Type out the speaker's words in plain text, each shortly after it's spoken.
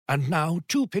And now,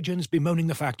 two pigeons bemoaning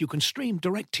the fact you can stream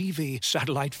DirecTV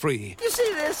satellite-free. You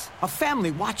see this? A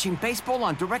family watching baseball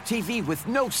on DirecTV with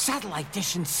no satellite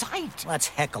dish in sight. Let's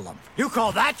heckle them. You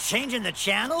call that changing the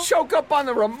channel? Choke up on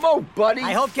the remote, buddy.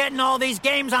 I hope getting all these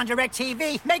games on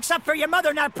DirecTV makes up for your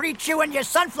mother not pre-chewing your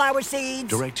sunflower seeds.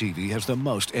 DirecTV has the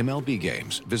most MLB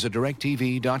games. Visit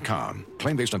DirecTV.com.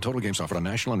 Claim based on total games offered on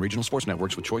national and regional sports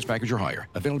networks with choice package or higher.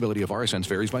 Availability of RSNs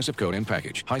varies by zip code and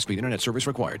package. High-speed internet service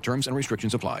required. Terms and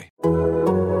restrictions apply.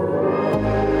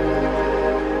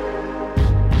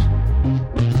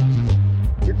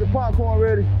 Get your popcorn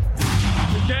ready.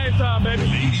 It's game time, baby.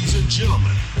 Ladies and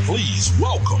gentlemen, please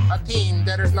welcome a team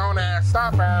that is known as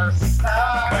Stoppers.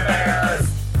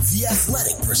 The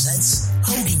Athletic presents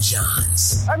Hogan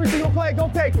Johns. Every single play, go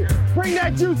take it. Bring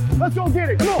that juice. Let's go get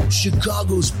it. Come on.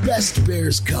 Chicago's best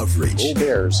Bears coverage. Go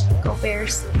Bears. Go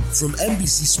Bears. From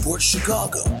NBC Sports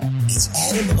Chicago, it's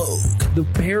Adam Hogue. The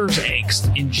Bears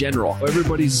angst in general.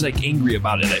 Everybody's like angry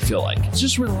about it, I feel like.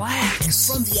 Just relax. And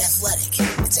from The Athletic,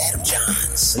 it's Adam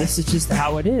Johns. This is just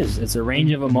how it is. It's a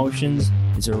range of emotions.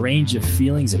 It's a range of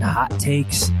feelings and hot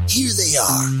takes. Here they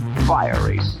are.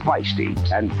 Fiery, feisty,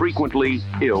 and frequently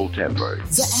ill-tempered.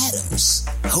 The Adams.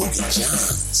 Hogan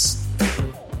Johns.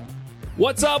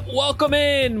 What's up? Welcome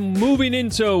in. Moving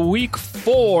into week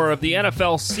 4 of the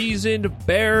NFL season.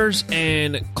 Bears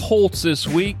and Colts this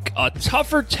week. A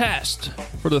tougher test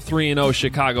for the 3-0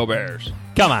 Chicago Bears.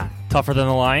 Come on. Tougher than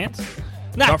the Lions?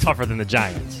 Not tougher than the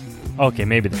Giants. Okay,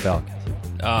 maybe the Falcons.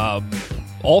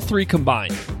 All three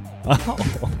combined.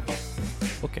 Oh.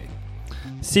 Okay.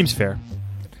 Seems fair.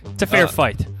 It's a fair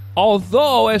fight.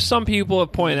 Although, as some people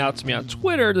have pointed out to me on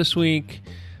Twitter this week,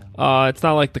 it's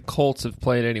not like the Colts have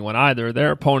played anyone either.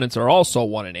 Their opponents are also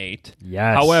 1-8.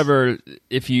 Yes. However,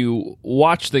 if you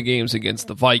watch the games against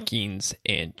the Vikings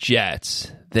and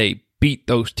Jets, they beat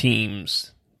those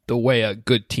teams the way a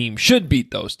good team should beat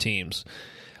those teams.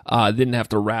 Didn't have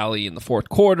to rally in the fourth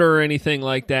quarter or anything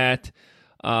like that.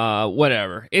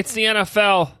 Whatever. It's the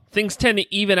NFL. Things tend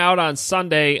to even out on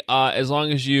Sunday as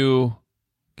long as you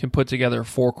can put together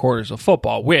 4 quarters of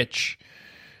football, which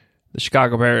the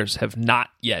Chicago Bears have not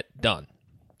yet done.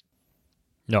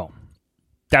 No,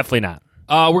 definitely not.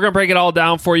 We're going to break it all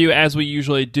down for you as we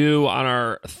usually do on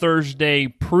our Thursday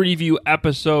preview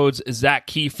episodes. Zach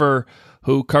Kiefer,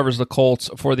 who covers the Colts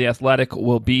for The Athletic,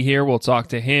 will be here. We'll talk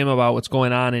to him about what's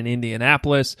going on in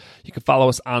Indianapolis. You can follow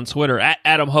us on Twitter at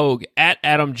Adam Hogue, at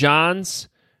Adam Johns.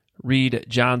 Read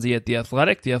Johnsy at The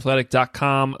Athletic.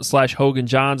 TheAthletic.com/Hogan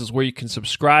Johns is where you can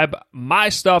subscribe. My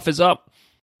stuff is up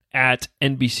at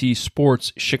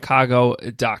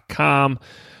NBCSportsChicago.com.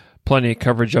 Plenty of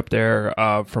coverage up there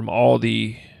from all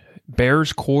the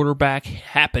Bears quarterback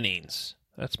happenings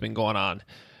that's been going on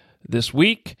this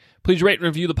week. Please rate and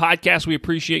review the podcast. We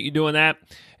appreciate you doing that.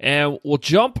 And we'll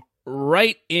jump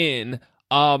right in,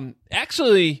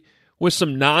 actually, with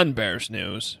some non-Bears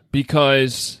news,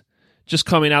 because just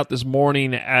coming out this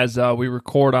morning as we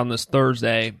record on this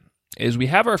Thursday is we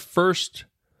have our first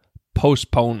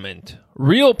postponement,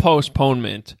 real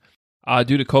postponement,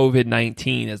 due to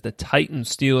COVID-19 as the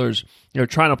Titans Steelers,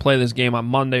 trying to play this game on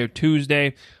Monday or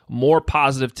Tuesday. More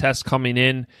positive tests coming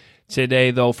in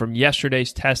today, though, from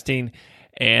yesterday's testing,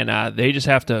 and they just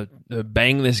have to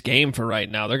bang this game for right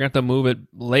now. They're going to have to move it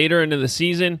later into the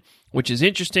season, which is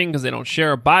interesting because they don't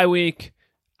share a bye week.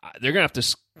 They're going to have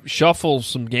to shuffle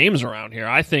some games around here,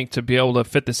 I think, to be able to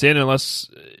fit this in, unless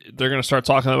they're going to start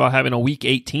talking about having a week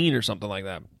 18 or something like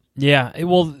that. Yeah,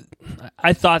 well,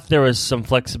 I thought there was some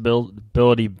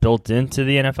flexibility built into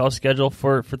the NFL schedule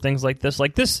for things like this.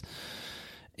 Like, this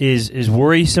is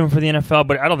worrisome for the NFL,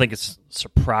 but I don't think it's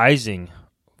surprising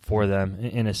for them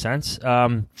in a sense.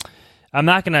 I'm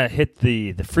not going to hit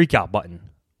the freak out button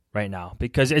right now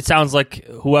because it sounds like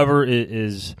whoever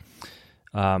is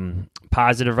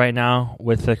positive right now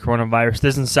with the coronavirus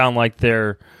doesn't sound like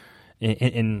they're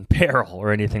in peril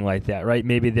or anything like that, right?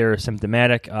 Maybe they're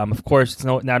symptomatic. Of course, it's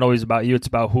not always about you. It's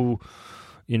about who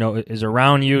is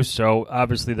around you. So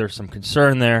obviously there's some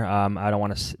concern there. I don't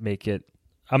want to make it.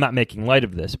 I'm not making light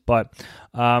of this, but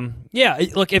yeah.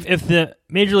 Look, if the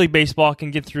Major League Baseball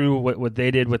can get through what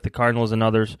they did with the Cardinals and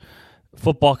others,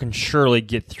 football can surely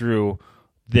get through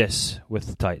this with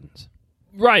the Titans.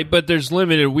 Right, but there's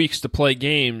limited weeks to play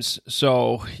games,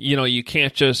 so you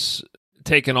can't just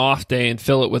take an off day and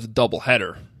fill it with a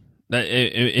doubleheader.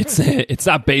 It's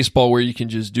not baseball where you can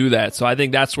just do that. So I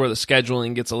think that's where the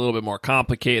scheduling gets a little bit more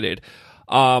complicated.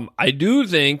 I do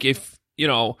think if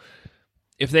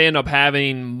they end up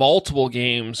having multiple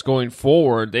games going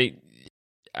forward,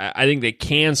 I think they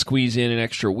can squeeze in an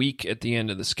extra week at the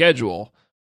end of the schedule,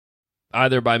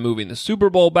 either by moving the Super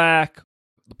Bowl back,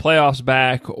 the playoffs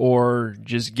back or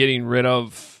just getting rid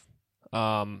of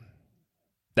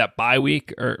that bye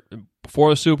week or before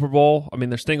the Super Bowl. I mean,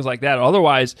 there's things like that.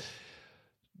 Otherwise,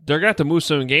 they're going to have to move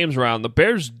some games around. The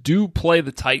Bears do play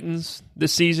the Titans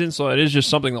this season, so it is just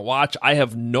something to watch. I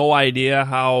have no idea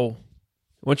how,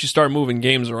 once you start moving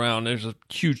games around, there's a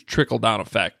huge trickle-down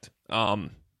effect. But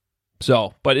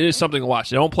it is something to watch.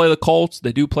 They don't play the Colts.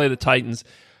 They do play the Titans.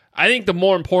 I think the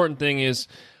more important thing is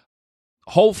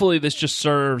hopefully this just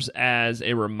serves as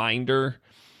a reminder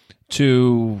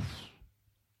to,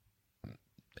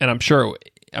 and I'm sure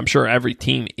every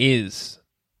team is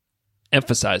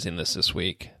emphasizing this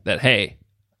week, that, hey,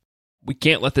 we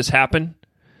can't let this happen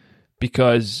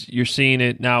because you're seeing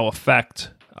it now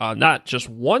affect not just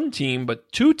one team,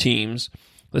 but two teams.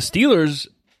 The Steelers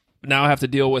now have to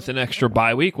deal with an extra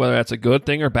bye week, whether that's a good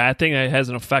thing or bad thing. It has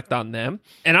an effect on them.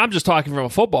 And I'm just talking from a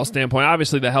football standpoint.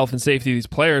 Obviously, the health and safety of these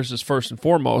players is first and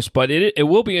foremost, but it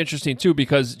will be interesting too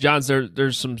because, Johns,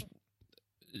 there's some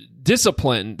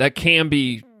discipline that can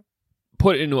be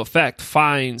put into effect,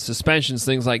 fines, suspensions,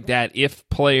 things like that, if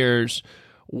players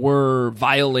were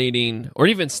violating, or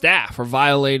even staff are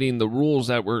violating the rules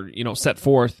that were, set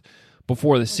forth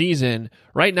before the season.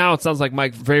 Right now, it sounds like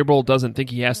Mike Vrabel doesn't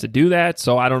think he has to do that,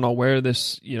 so I don't know where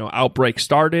this, outbreak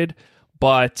started,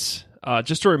 but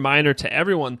just a reminder to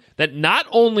everyone that not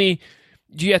only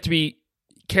do you have to be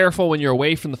careful when you're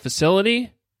away from the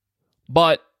facility,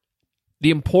 but the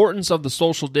importance of the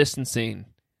social distancing.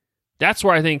 That's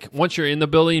where I think once you're in the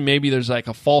building, maybe there's like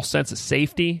a false sense of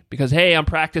safety because, hey, I'm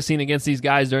practicing against these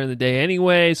guys during the day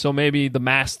anyway, so maybe the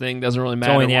mask thing doesn't really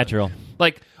matter. It's only natural.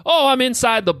 Like, oh, I'm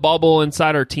inside the bubble,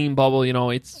 inside our team bubble.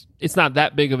 It's not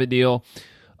that big of a deal.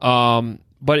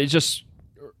 But it just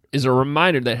is a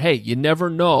reminder that, hey, you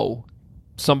never know,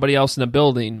 somebody else in the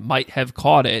building might have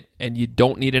caught it, and you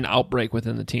don't need an outbreak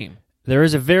within the team. There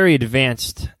is a very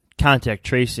advanced contact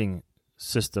tracing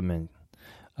system in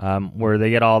where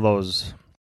they get all those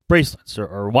bracelets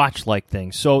or watch-like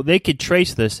things. So they could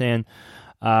trace this, and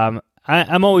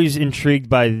I'm always intrigued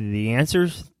by the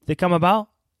answers that come about.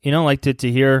 Like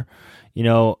to hear,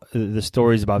 the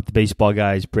stories about the baseball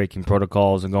guys breaking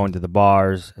protocols and going to the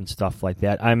bars and stuff like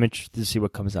that. I'm interested to see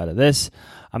what comes out of this.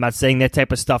 I'm not saying that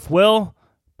type of stuff will,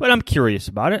 but I'm curious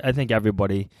about it. I think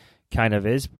everybody kind of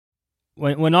is.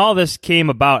 When all this came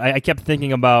about, I kept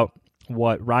thinking about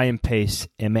what Ryan Pace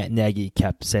and Matt Nagy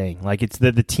kept saying. Like, it's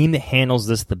the team that handles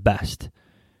this the best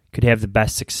could have the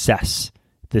best success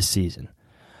this season.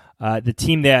 The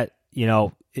team that,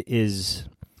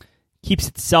 keeps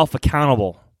itself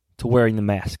accountable to wearing the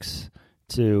masks,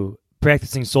 to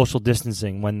practicing social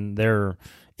distancing when they're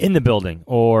in the building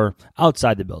or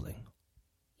outside the building,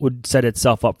 would set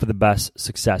itself up for the best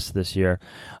success this year.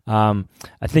 I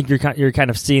think you're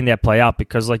kind of seeing that play out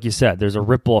because, like you said, there's a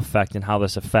ripple effect in how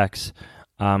this affects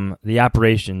the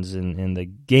operations and the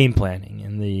game planning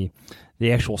and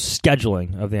the actual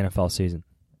scheduling of the NFL season.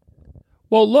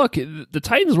 Well, look, the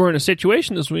Titans were in a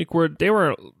situation this week where they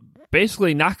were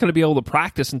basically not going to be able to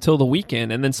practice until the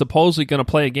weekend and then supposedly going to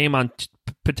play a game on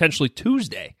potentially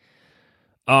Tuesday.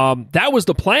 That was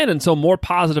the plan until more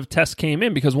positive tests came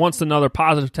in, because once another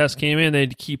positive test came in,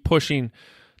 they'd keep pushing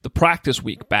the practice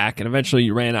week back, and eventually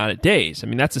you ran out of days. I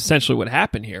mean, that's essentially what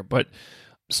happened here. But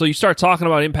so you start talking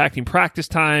about impacting practice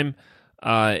time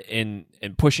and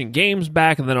pushing games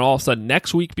back, and then all of a sudden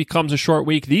next week becomes a short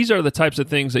week. These are the types of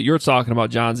things that you're talking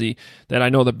about, Johnsy, that I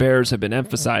know the Bears have been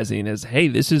emphasizing as, hey,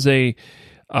 this is it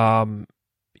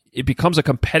becomes a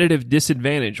competitive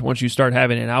disadvantage once you start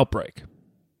having an outbreak.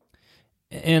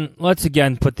 And let's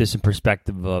again put this in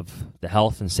perspective of the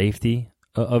health and safety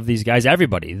of these guys,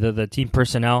 everybody, the team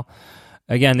personnel.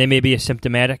 Again, they may be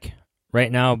asymptomatic right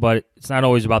now, but it's not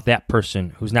always about that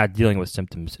person who's not dealing with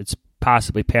symptoms. It's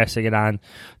possibly passing it on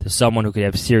to someone who could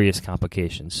have serious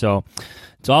complications. So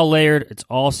it's all layered. It's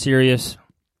all serious.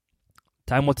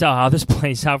 Time will tell how this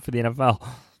plays out for the NFL.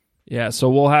 Yeah, so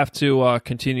we'll have to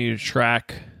continue to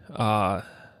track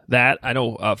that. I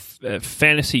know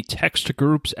fantasy text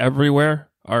groups everywhere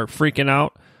are freaking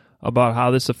out about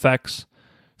how this affects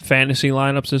fantasy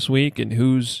lineups this week and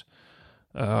who's,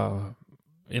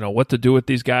 what to do with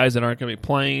these guys that aren't going to be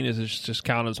playing. Is it just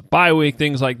count as a bye week?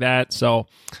 Things like that. So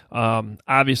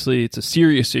obviously it's a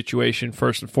serious situation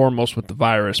first and foremost with the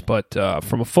virus, but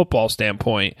from a football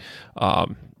standpoint,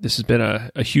 this has been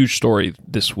a huge story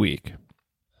this week.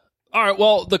 All right,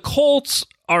 well, the Colts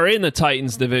are in the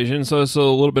Titans division, so it's a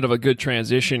little bit of a good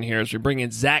transition here as we bring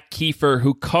in Zach Kiefer,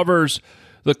 who covers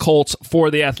the Colts for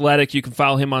The Athletic. You can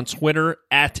follow him on Twitter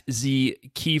at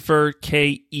 @ZKeefer,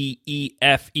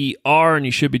 Keefer, and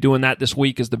you should be doing that this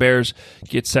week as the Bears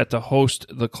get set to host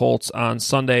the Colts on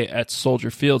Sunday at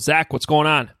Soldier Field. Zach, what's going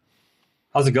on?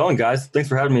 How's it going, guys? Thanks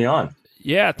for having me on.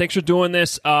 Yeah, thanks for doing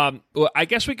this. Well, I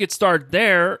guess we could start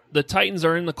there. The Titans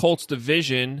are in the Colts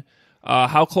division.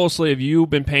 How closely have you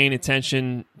been paying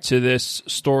attention to this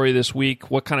story this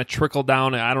week? What kind of trickle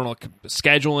down, I don't know,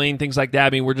 scheduling, things like that? I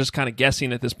mean, we're just kind of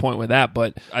guessing at this point with that,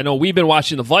 but I know we've been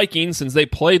watching the Vikings since they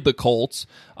played the Colts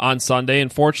on Sunday.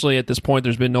 Unfortunately, at this point,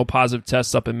 there's been no positive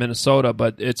tests up in Minnesota,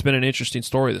 but it's been an interesting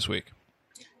story this week.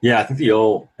 Yeah, I think the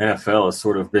old NFL has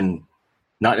sort of been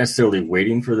not necessarily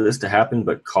waiting for this to happen,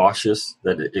 but cautious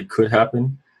that it could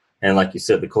happen. And like you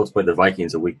said, the Colts played the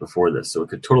Vikings a week before this, so it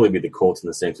could totally be the Colts in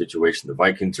the same situation the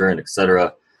Vikings are in, et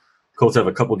cetera. Colts have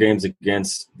a couple games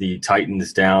against the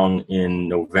Titans down in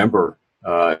November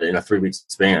in a 3-week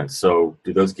span. So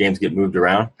do those games get moved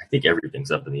around? I think everything's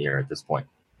up in the air at this point.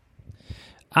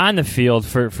 On the field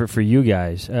for you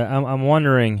guys, I'm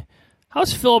wondering,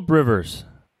 how's Phillip Rivers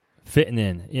fitting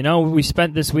in? You know, we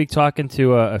spent this week talking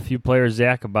to a few players,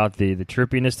 Zach, about the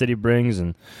trippiness that he brings,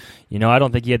 and you know, I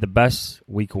don't think he had the best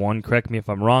week one. Correct me if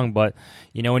I'm wrong, but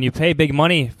you know, when you pay big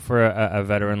money for a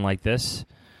veteran like this,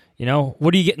 you know,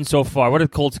 what are you getting so far? What are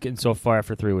the Colts getting so far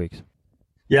after 3 weeks?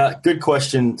 Yeah, good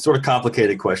question. Sort of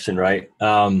complicated question, right?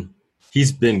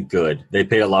 He's been good. They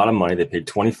paid a lot of money. They paid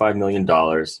 $25 million,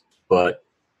 but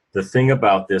the thing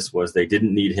about this was they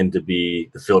didn't need him to be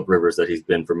the Phillip Rivers that he's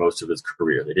been for most of his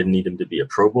career. They didn't need him to be a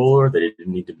Pro Bowler. They didn't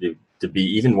need to be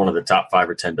even one of the top 5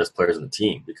 or 10 best players on the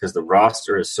team, because the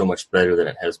roster is so much better than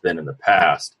it has been in the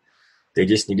past. They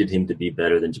just needed him to be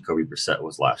better than Jacoby Brissett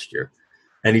was last year.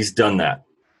 And he's done that.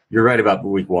 You're right about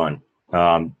week one.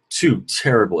 2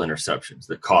 terrible interceptions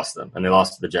that cost them, and they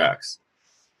lost to the Jacks.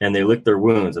 And they licked their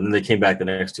wounds, and then they came back the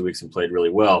next 2 weeks and played really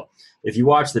well. If you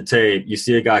watch the tape, you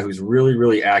see a guy who's really,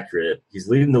 really accurate. He's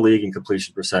leading the league in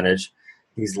completion percentage.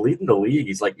 He's leading the league.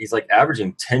 He's like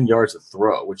averaging 10 yards a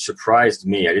throw, which surprised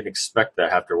me. I didn't expect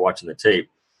that after watching the tape.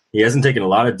 He hasn't taken a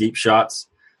lot of deep shots,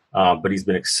 but he's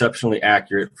been exceptionally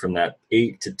accurate from that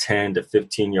 8 to 10 to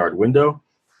 15-yard window.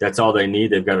 That's all they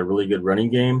need. They've got a really good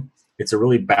running game. It's a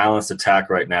really balanced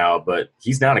attack right now, but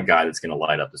he's not a guy that's going to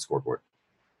light up the scoreboard.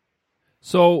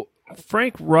 So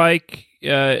Frank Reich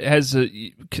has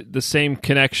the same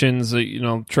connections,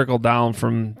 trickle down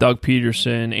from Doug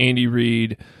Peterson, Andy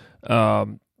Reid,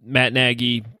 Matt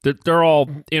Nagy. They're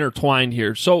all intertwined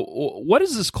here. So what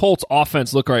does this Colts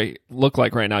offense look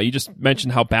like right now? You just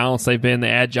mentioned how balanced they've been. They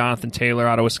add Jonathan Taylor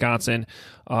out of Wisconsin,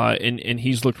 and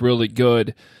he's looked really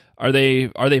good. Are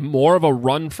they more of a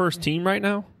run-first team right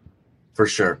now? For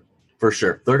sure.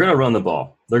 They're going to run the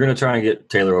ball. They're going to try and get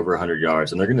Taylor over 100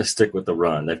 yards, and they're going to stick with the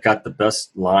run. They've got the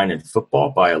best line in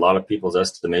football by a lot of people's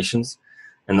estimations,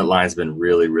 and the line's been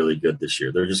really, really good this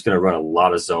year. They're just going to run a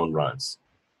lot of zone runs.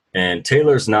 And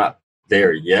Taylor's not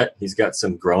there yet. He's got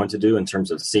some growing to do in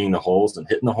terms of seeing the holes and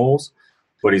hitting the holes,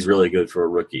 but he's really good for a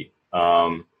rookie.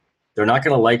 They're not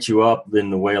going to light you up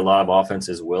in the way a lot of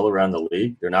offenses will around the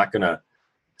league. They're not going to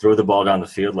throw the ball down the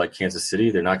field like Kansas City.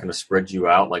 They're not going to spread you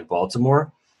out like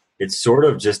Baltimore. It's sort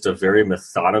of just a very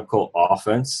methodical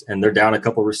offense, and they're down a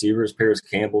couple receivers. Paris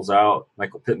Campbell's out.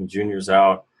 Michael Pittman Jr.'s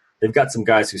out. They've got some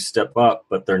guys who step up,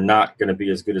 but they're not going to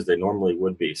be as good as they normally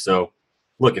would be. So,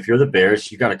 look, if you're the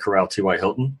Bears, you got to corral T.Y.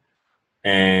 Hilton,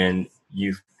 and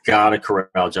you've got to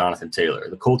corral Jonathan Taylor.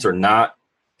 The Colts are not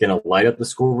going to light up the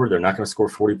scoreboard. They're not going to score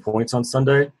 40 points on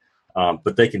Sunday,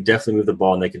 but they can definitely move the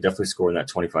ball, and they can definitely score in that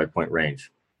 25-point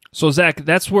range. So, Zach,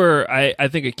 that's where I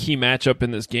think a key matchup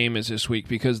in this game is this week,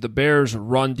 because the Bears'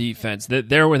 run defense,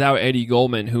 they're without Eddie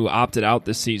Goldman, who opted out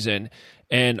this season,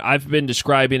 and I've been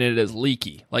describing it as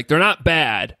leaky. Like, they're not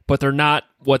bad, but they're not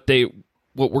what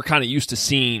we're kind of used to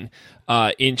seeing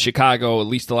in Chicago, at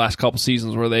least the last couple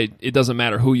seasons, where it doesn't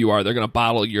matter who you are, they're going to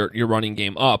bottle your running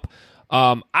game up.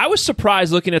 I was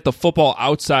surprised looking at the Football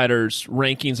Outsiders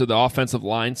rankings of the offensive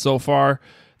line so far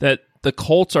that the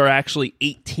Colts are actually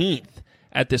 18th.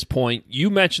 At this point. You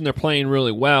mentioned they're playing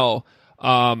really well.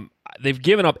 They've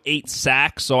given up 8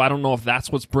 sacks, so I don't know if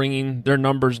that's what's bringing their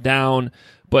numbers down,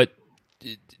 but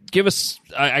give us,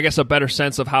 I guess, a better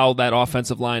sense of how that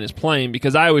offensive line is playing,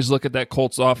 because I always look at that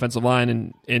Colts offensive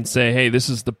line and say, hey, this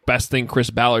is the best thing Chris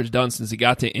Ballard's done since he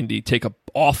got to Indy, take an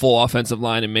awful offensive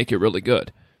line and make it really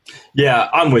good. Yeah,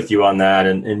 I'm with you on that,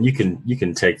 and you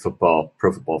can take Pro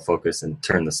Football Focus and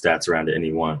turn the stats around to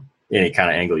any kind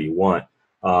of angle you want.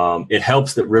 It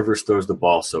helps that Rivers throws the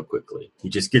ball so quickly. He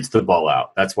just gets the ball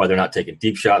out. That's why they're not taking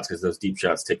deep shots, because those deep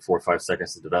shots take 4 or 5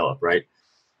 seconds to develop, right?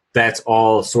 That's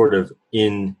all sort of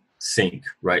in sync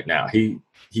right now. He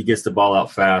gets the ball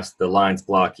out fast. The line's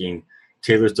blocking.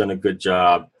 Taylor's done a good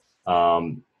job.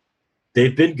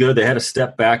 They've been good. They had a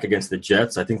step back against the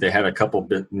Jets. I think they had a couple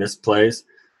missed plays.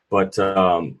 But,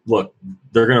 look,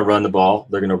 they're going to run the ball.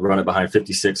 They're going to run it behind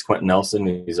 56, Quentin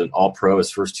Nelson. He's an all-pro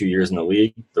his first 2 years in the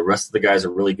league. The rest of the guys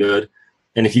are really good.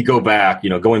 And if you go back,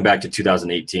 going back to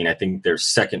 2018, I think they're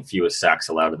second fewest sacks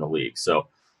allowed in the league. So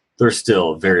they're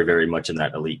still very, very much in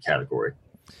that elite category.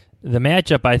 The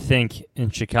matchup, I think, in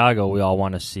Chicago we all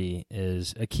want to see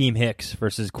is Akeem Hicks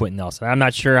versus Quentin Nelson. I'm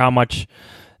not sure how much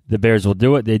the Bears will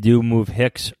do it. They do move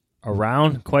Hicks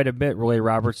around quite a bit. Roy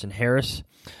Robertson Harris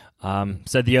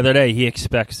said the other day he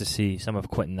expects to see some of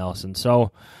Quentin Nelson.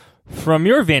 So from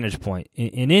your vantage point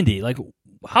in Indy, like,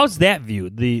 how's that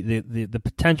viewed, the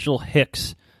potential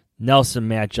Hicks-Nelson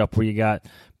matchup where you got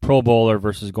Pro Bowler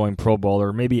versus going Pro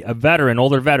Bowler, maybe a veteran,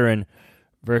 older veteran,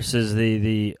 versus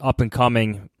the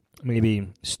up-and-coming, maybe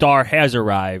star has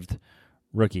arrived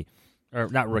rookie. Or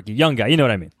not rookie, young guy, you know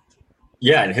what I mean.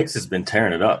 Yeah, and Hicks has been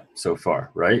tearing it up so far,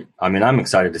 right? I mean, I'm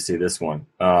excited to see this one.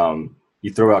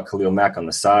 You throw out Khalil Mack on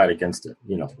the side against,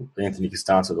 Anthony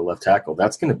Costanzo, the left tackle.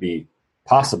 That's going to be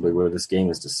possibly where this game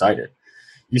is decided.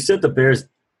 You said the Bears'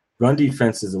 run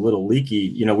defense is a little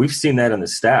leaky. We've seen that in the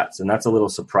stats, and that's a little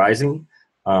surprising.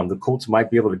 The Colts might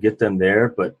be able to get them there,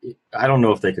 but I don't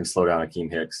know if they can slow down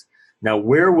Akeem Hicks. Now,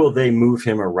 where will they move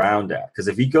him around at? Because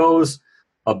if he goes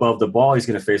above the ball, he's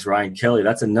going to face Ryan Kelly.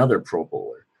 That's another Pro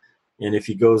Bowler. And if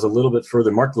he goes a little bit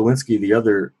further, Mark Lewinsky, the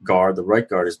other guard, the right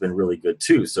guard, has been really good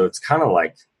too. So it's kind of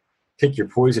like pick your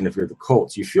poison if you're the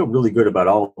Colts. You feel really good about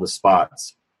all the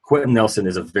spots. Quentin Nelson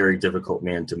is a very difficult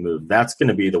man to move. That's going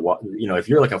to be if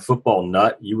you're like a football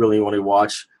nut, you really want to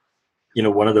watch,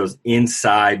 one of those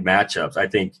inside matchups. I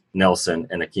think Nelson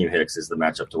and Akeem Hicks is the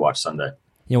matchup to watch Sunday.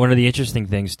 One of the interesting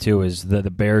things, too, is the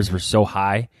Bears were so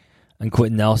high on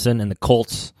Quentin Nelson, and the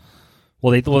Colts,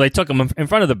 they took him in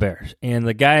front of the Bears. And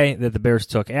the guy that the Bears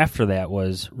took after that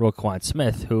was Roquan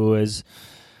Smith, who is,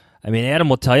 Adam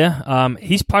will tell you,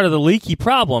 he's part of the leaky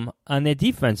problem on their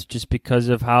defense just because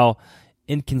of how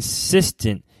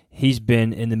inconsistent he's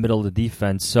been in the middle of the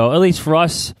defense. So at least for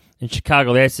us in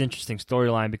Chicago, that's an interesting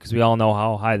storyline because we all know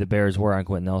how high the Bears were on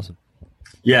Quentin Nelson.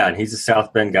 Yeah, and he's a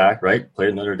South Bend guy, right? Played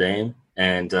at Notre Dame.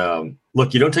 And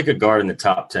look, you don't take a guard in the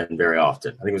top 10 very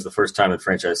often. I think it was the first time in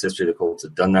franchise history the Colts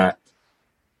had done that.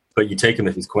 But you take him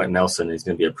if he's Quentin Nelson, and he's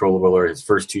going to be a Pro Bowler his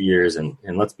first 2 years. And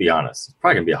let's be honest, he's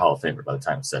probably going to be a Hall of Famer by the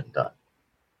time it's said and done.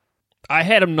 I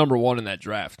had him number one in that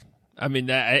draft.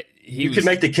 You could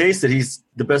make the case that he's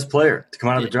the best player to come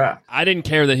out of the draft. I didn't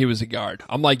care that he was a guard.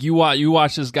 I'm like, you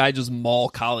watch this guy just maul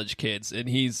college kids, and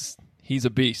he's a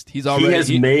beast. He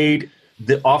has made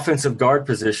the offensive guard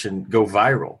position go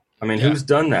viral. Who's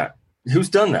done that? He's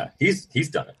done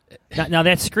it. Now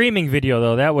that screaming video,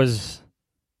 though, that was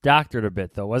doctored a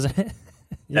bit, though, wasn't it?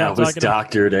 That was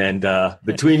doctored, and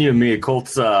between you and me,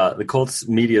 the Colts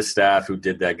media staff who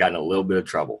did that got in a little bit of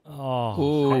trouble.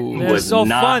 Oh, it was so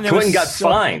fun. Quentin got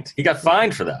fined. He got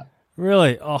fined for that.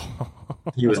 Really? Oh,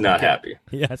 he was not happy.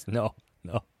 Yes, no.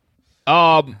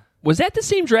 Was that the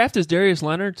same draft as Darius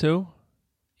Leonard too?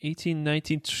 18,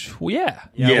 19,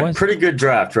 yeah, pretty good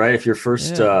draft, right? If your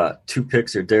first two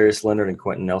picks are Darius Leonard and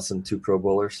Quentin Nelson, two Pro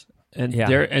Bowlers. And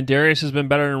Darius has been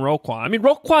better than Roquan.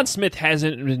 Roquan Smith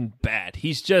hasn't been bad.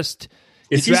 He's just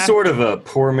he sort of a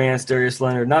poor man's Darius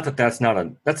Leonard? Not that that's not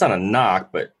a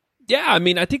knock, but yeah,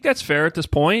 I think that's fair at this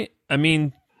point.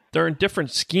 They're in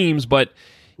different schemes, but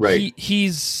right.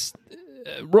 He's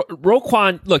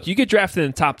Roquan. Look, you get drafted in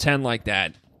the top 10 like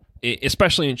that,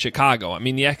 especially in Chicago.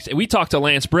 We talked to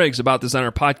Lance Briggs about this on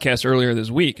our podcast earlier this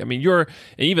week.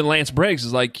 Even Lance Briggs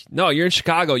is like, no, you're in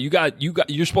Chicago.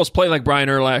 You're supposed to play like Brian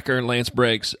Urlacher and Lance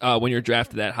Briggs when you're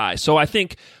drafted that high. So I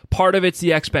think part of it's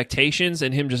the expectations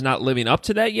and him just not living up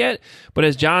to that yet. But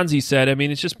as Johnsy said,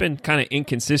 it's just been kind of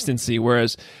inconsistency.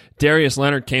 Whereas Darius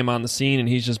Leonard came on the scene and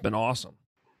he's just been awesome.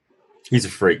 He's a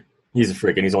freak.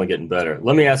 And he's only getting better.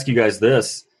 Let me ask you guys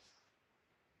this.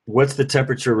 What's the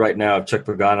temperature right now of Chuck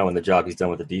Pagano and the job he's done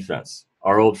with the defense?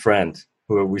 Our old friend,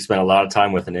 who we spent a lot of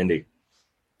time with in Indy.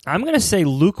 I'm going to say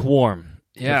lukewarm,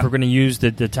 if we're going to use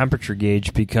the temperature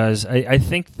gauge, because I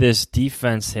think this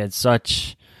defense had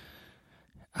such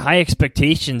high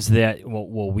expectations that,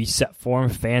 we set for them,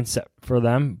 fans set for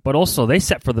them, but also they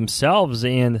set for themselves.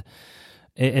 And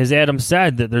as Adam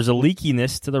said, that there's a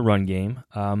leakiness to the run game.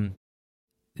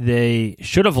 They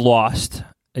should have lost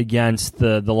against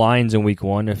the Lions in Week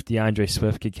 1 if DeAndre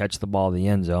Swift could catch the ball in the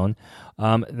end zone.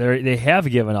 They have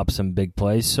given up some big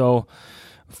plays. So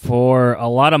for a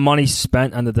lot of money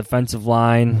spent on the defensive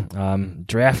line,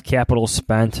 draft capital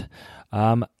spent,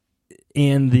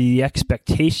 and the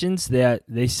expectations that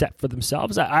they set for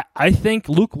themselves. I think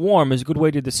lukewarm is a good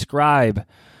way to describe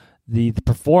the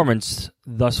performance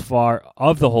thus far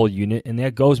of the whole unit, and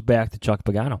that goes back to Chuck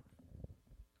Pagano.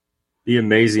 Be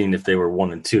amazing if they were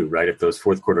 1-2, right? If those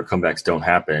fourth quarter comebacks don't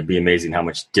happen, it'd be amazing how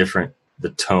much different the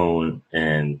tone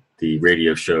and the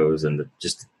radio shows and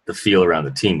just the feel around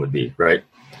the team would be, right?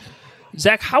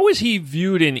 Zach, how is he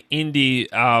viewed in Indy?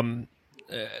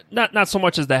 Not so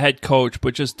much as the head coach,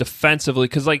 but just defensively,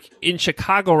 because like in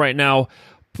Chicago right now,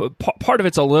 part of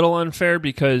it's a little unfair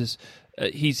because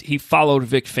he followed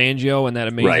Vic Fangio and that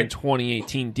amazing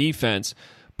 2018 defense,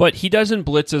 but he doesn't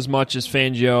blitz as much as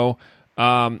Fangio.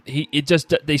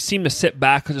 They seem to sit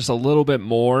back just a little bit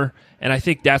more, and I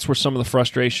think that's where some of the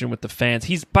frustration with the fans.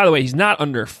 By the way, he's not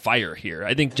under fire here.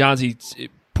 I think Johnsy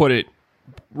put it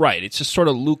right. It's just sort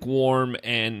of lukewarm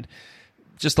and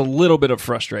just a little bit of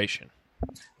frustration.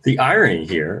 The irony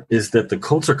here is that the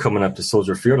Colts are coming up to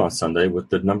Soldier Field on Sunday with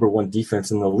the number one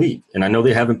defense in the league. And I know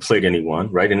they haven't played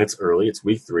anyone, right? And it's early. It's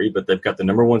week 3, but they've got the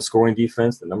number one scoring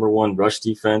defense, the number one rush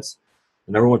defense,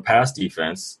 the number one pass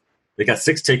defense. They got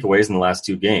 6 takeaways in the last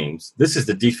 2 games. This is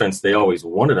the defense they always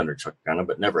wanted under Chuck Pagano,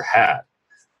 but never had.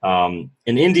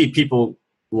 In Indy, people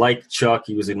like Chuck.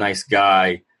 He was a nice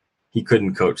guy. He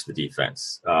couldn't coach the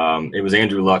defense. It was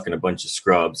Andrew Luck and a bunch of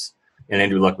scrubs. And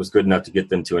Andrew Luck was good enough to get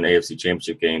them to an AFC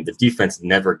championship game. The defense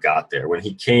never got there. When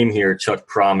he came here, Chuck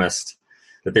promised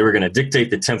that they were going to dictate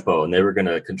the tempo and they were going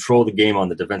to control the game on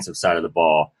the defensive side of the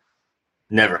ball.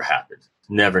 Never happened.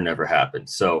 Never happened.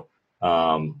 So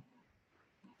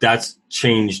that's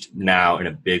changed now in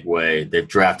a big way. They've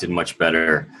drafted much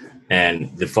better.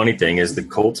 And the funny thing is the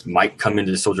Colts might come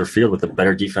into Soldier Field with a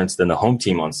better defense than the home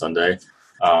team on Sunday.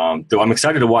 Though I'm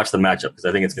excited to watch the matchup because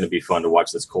I think it's going to be fun to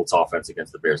watch this Colts offense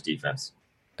against the Bears defense.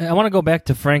 I want to go back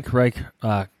to Frank Reich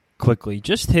quickly.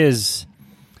 Just his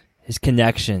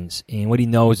connections and what he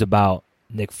knows about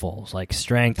Nick Foles, like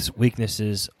strengths,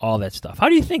 weaknesses, all that stuff. How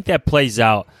do you think that plays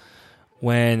out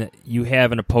when you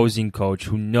have an opposing coach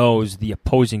who knows the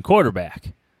opposing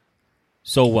quarterback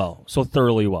so well, so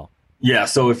thoroughly well? Yeah,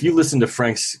 so if you listen to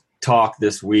Frank's talk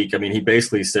this week, I mean, he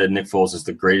basically said Nick Foles is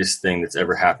the greatest thing that's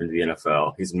ever happened to the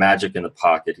NFL. He's magic in the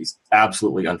pocket. He's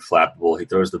absolutely unflappable. He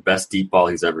throws the best deep ball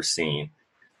he's ever seen.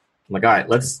 I'm like, all right,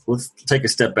 let's take a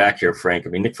step back here, Frank. I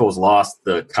mean, Nick Foles lost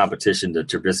the competition to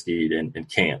Trubisky in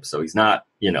camp, so he's not,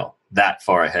 that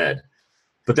far ahead.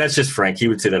 But that's just Frank. He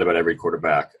would say that about every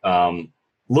quarterback.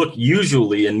 Look,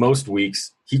 usually in most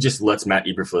weeks, he just lets Matt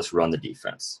Eberflus run the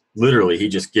defense. Literally, he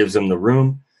just gives him the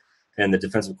room, and the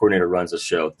defensive coordinator runs the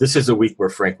show. This is a week where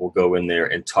Frank will go in there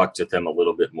and talk to them a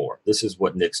little bit more. This is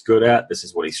what Nick's good at. This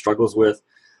is what he struggles with.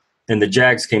 And the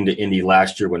Jags came to Indy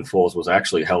last year when Foles was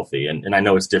actually healthy. And I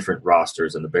know it's different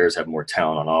rosters, and the Bears have more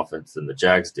talent on offense than the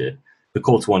Jags did. The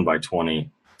Colts won by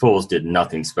 20. Foles did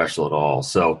nothing special at all.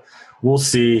 So we'll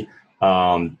see.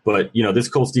 But, this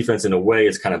Colts defense in a way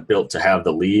is kind of built to have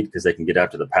the lead because they can get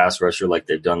after the pass rusher like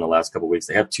they've done the last couple of weeks.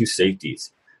 They have 2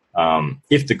 safeties.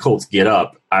 If the Colts get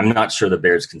up, I'm not sure the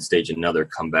Bears can stage another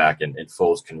comeback and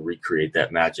Foles can recreate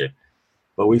that magic.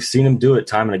 But we've seen him do it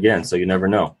time and again, so you never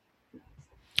know.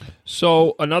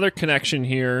 So another connection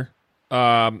here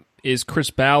is Chris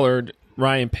Ballard,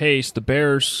 Ryan Pace. The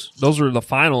Bears, those were the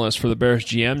finalists for the Bears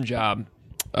GM job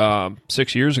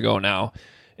 6 years ago now.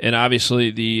 And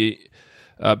obviously the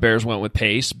Bears went with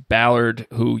Pace. Ballard,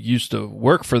 who used to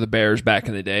work for the Bears back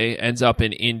in the day, ends up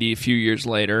in Indy a few years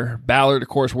later. Ballard, of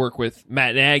course, worked with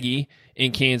Matt Nagy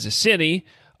in Kansas City.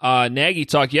 Nagy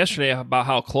talked yesterday about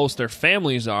how close their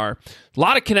families are. A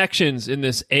lot of connections in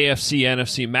this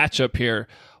AFC-NFC matchup here.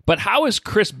 But how has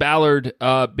Chris Ballard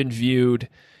been viewed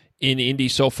in Indy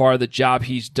so far, the job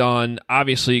he's done?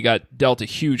 Obviously, he got dealt a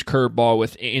huge curveball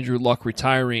with Andrew Luck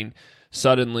retiring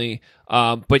suddenly.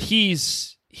 But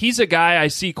he's a guy I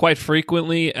see quite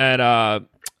frequently at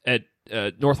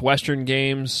Northwestern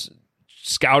games,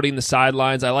 scouting the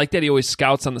sidelines. I like that he always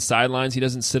scouts on the sidelines. He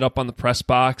doesn't sit up on the press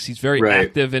box. He's very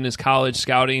active in his college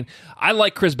scouting. I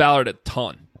like Chris Ballard a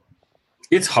ton.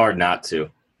 It's hard not to.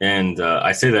 And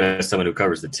I say that as someone who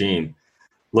covers the team.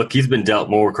 Look, he's been dealt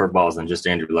more curveballs than just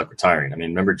Andrew Luck retiring. I mean,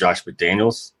 remember Josh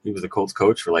McDaniels? He was the Colts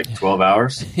coach for like 12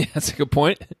 hours. Yeah, that's a good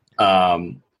point.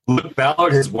 Look,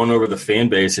 Ballard has won over the fan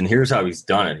base, and here's how he's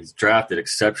done it. He's drafted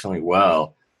exceptionally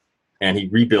well, and he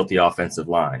rebuilt the offensive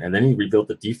line, and then he rebuilt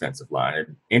the defensive line.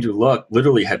 And Andrew Luck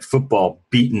literally had football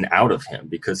beaten out of him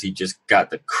because he just got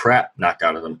the crap knocked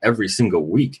out of him every single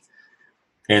week.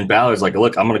 And Ballard's like,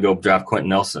 look, I'm going to go draft Quentin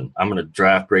Nelson. I'm going to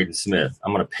draft Braden Smith.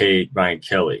 I'm going to pay Ryan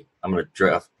Kelly. I'm going to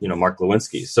draft, Mark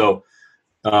Lewinsky. So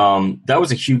that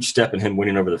was a huge step in him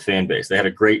winning over the fan base. They had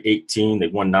a great 18. They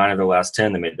won 9 of their last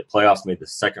 10. They made the playoffs, made the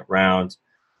second round.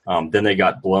 Then they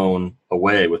got blown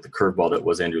away with the curveball that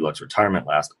was Andrew Luck's retirement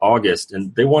last August.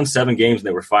 And they won 7 games, and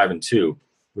they were 5-2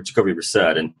 with Jacoby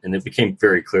Brissett. And it became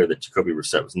very clear that Jacoby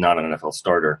Brissett was not an NFL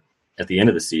starter at the end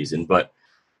of the season. But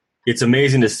it's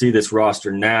amazing to see this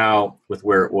roster now with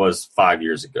where it was 5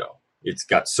 years ago. It's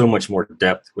got so much more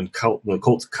depth. When the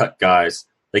Colts cut guys,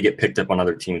 they get picked up on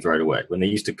other teams right away. When they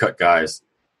used to cut guys,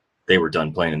 they were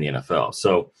done playing in the NFL.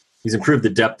 So he's improved the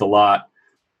depth a lot.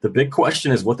 The big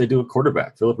question is what they do at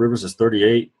quarterback. Phillip Rivers is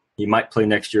 38. He might play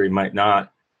next year. He might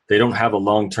not. They don't have a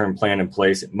long-term plan in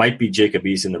place. It might be Jacob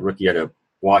Eason, the rookie out of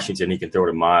Washington. He can throw it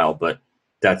a mile, but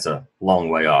that's a long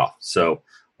way off. So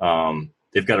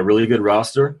they've got a really good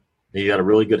roster. They got a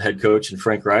really good head coach in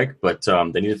Frank Reich, but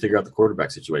they need to figure out the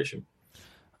quarterback situation.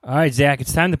 All right, Zach,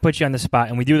 it's time to put you on the spot,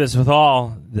 and we do this with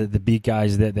all the beat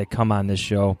guys that come on this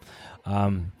show.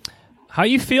 How are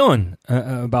you feeling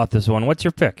about this one? What's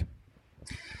your pick?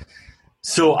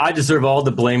 So I deserve all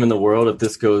the blame in the world if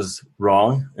this goes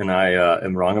wrong, and I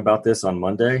am wrong about this on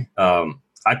Monday.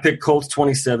 I picked Colts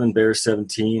 27, Bears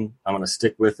 17. I'm going to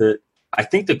stick with it. I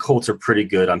think the Colts are pretty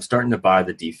good. I'm starting to buy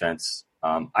the defense.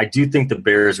 I do think the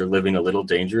Bears are living a little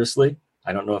dangerously.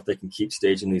 I don't know if they can keep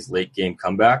staging these late-game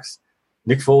comebacks.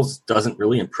 Nick Foles doesn't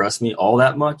really impress me all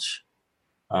that much.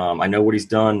 I know what he's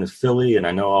done with Philly, and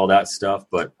I know all that stuff,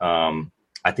 but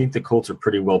I think the Colts are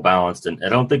pretty well balanced, and I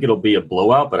don't think it'll be a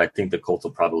blowout, but I think the Colts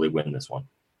will probably win this one.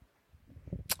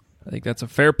 I think that's a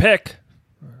fair pick.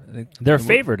 They're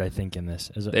favored, I think, in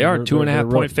this. They are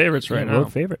 2.5-point favorites right now.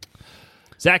 Favorite.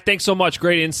 Zach, thanks so much.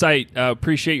 Great insight.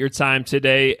 Appreciate your time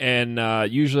today.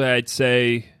 And usually I'd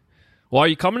say, well, are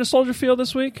you coming to Soldier Field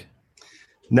this week?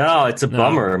 No, it's a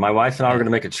bummer. My wife and I are going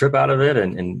to make a trip out of it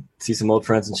and see some old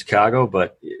friends in Chicago,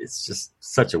 but it's just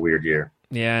such a weird year.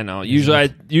 Yeah, I know. Usually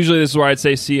this is where I'd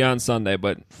say see you on Sunday,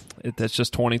 but that's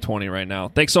just 2020 right now.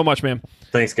 Thanks so much, man.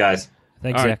 Thanks, guys.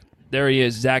 Thanks, All Zach. Right. There he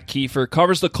is, Zach Kiefer.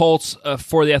 Covers the Colts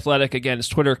for The Athletic. Again, his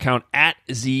Twitter account,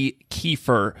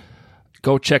 @ZKiefer.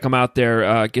 Go check him out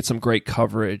there. Get some great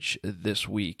coverage this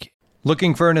week.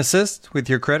 Looking for an assist with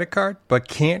your credit card, but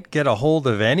can't get a hold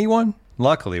of anyone?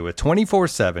 Luckily, with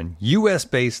 24/7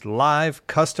 U.S.-based live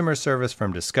customer service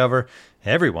from Discover,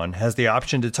 everyone has the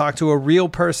option to talk to a real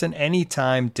person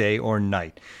anytime, day or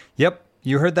night. Yep,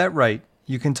 you heard that right.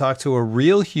 You can talk to a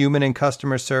real human in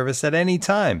customer service at any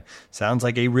time. Sounds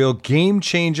like a real game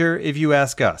changer if you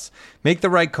ask us. Make the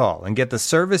right call and get the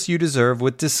service you deserve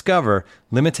with Discover.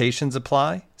 Limitations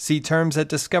apply. See terms at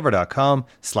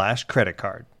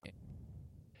discover.com/creditcard.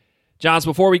 Johns,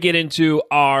 before we get into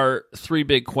our 3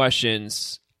 big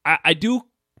questions, I do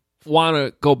want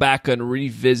to go back and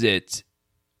revisit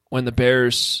when the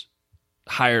Bears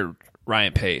hired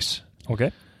Ryan Pace.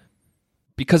 Okay.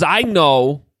 Because I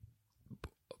know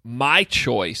my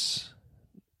choice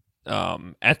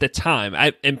at the time,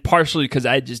 and partially because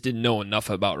I just didn't know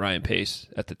enough about Ryan Pace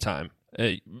at the time.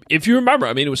 If you remember,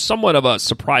 I mean, it was somewhat of a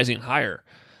surprising hire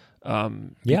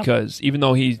because even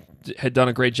though he had done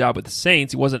a great job with the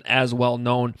Saints, he wasn't as well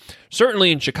known,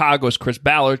 certainly in Chicago, as Chris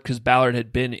Ballard, because Ballard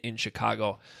had been in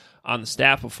Chicago on the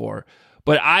staff before.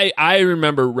 But I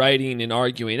remember writing and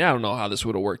arguing, I don't know how this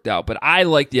would have worked out, but I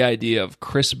like the idea of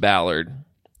Chris Ballard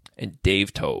and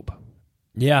Dave Toub.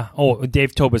 Yeah. Oh,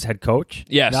 Dave Toub was head coach?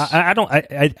 Yes. No,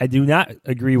 I do not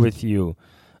agree with you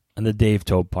on the Dave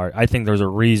Toub part. I think there's a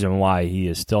reason why he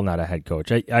is still not a head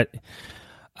coach. I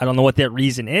don't know what that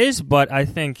reason is, but I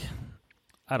think,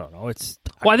 I don't know. It's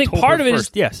well, I think October part of it 1st.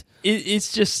 is yes.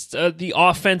 It's just the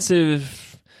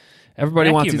offensive.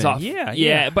 Everybody wants these off.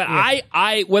 Yeah. But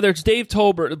I whether it's Dave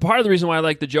Toub or part of the reason why I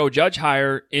like the Joe Judge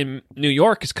hire in New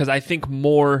York is because I think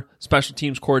more special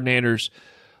teams coordinators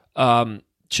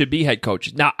should be head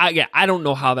coaches. Now, I don't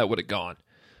know how that would have gone.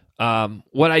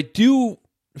 What I do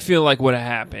feel like would have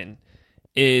happened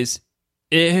is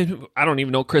I don't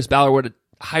even know Chris Ballard would have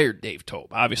hired Dave Toub.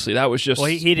 Obviously, that was just Well,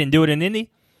 he didn't do it in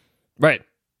Indy. Right.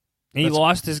 And he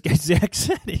lost his guy, Zach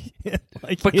said. He had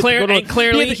to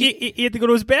go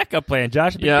to his backup plan.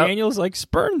 Josh McDaniels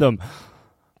spurned him.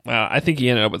 Well, I think he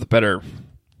ended up with a better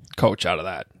coach out of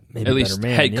that. Maybe at least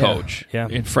man, head coach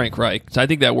in Frank Reich. So I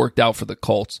think that worked out for the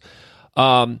Colts.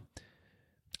 I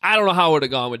don't know how it would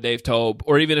have gone with Dave Toub,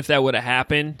 or even if that would have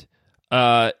happened.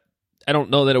 I don't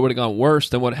know that it would have gone worse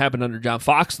than what happened under John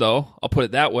Fox, though. I'll put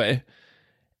it that way.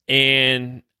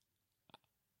 And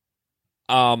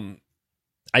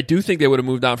I do think they would have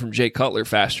moved on from Jay Cutler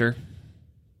faster,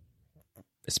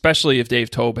 especially if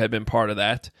Dave Toub had been part of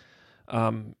that.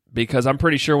 Because I'm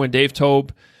pretty sure when Dave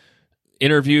Toub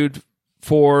interviewed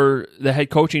for the head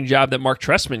coaching job that Mark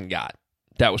Trestman got,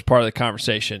 that was part of the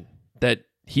conversation, that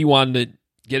he wanted to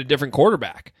get a different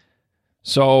quarterback.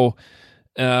 So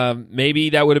maybe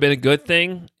that would have been a good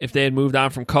thing if they had moved on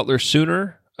from Cutler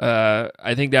sooner.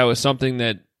 I think that was something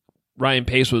that Ryan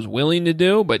Pace was willing to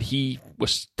do, but he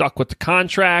was stuck with the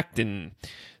contract, and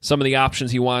some of the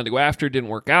options he wanted to go after didn't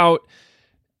work out.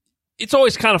 It's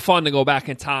always kind of fun to go back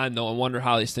in time, though, and wonder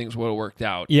how these things would have worked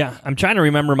out. Yeah, I'm trying to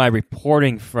remember my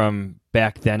reporting from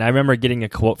back then. I remember getting a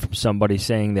quote from somebody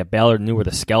saying that Ballard knew where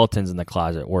the skeletons in the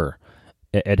closet were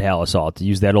at Halas Hall, to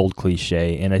use that old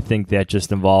cliche, and I think that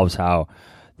just involves how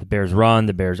the Bears run,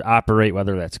 the Bears operate,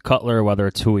 whether that's Cutler, whether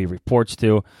it's who he reports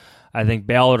to. I think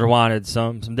Ballard wanted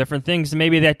some different things, and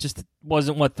maybe that just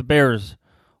wasn't what the Bears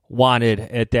wanted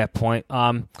at that point.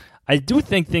 I do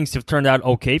think things have turned out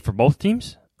okay for both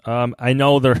teams. I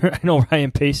know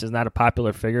Ryan Pace is not a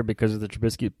popular figure because of the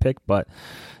Trubisky pick, but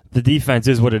the defense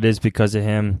is what it is because of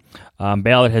him.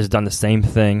 Ballard has done the same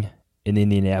thing in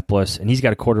Indianapolis, and he's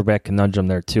got a quarterback conundrum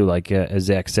there too. Like as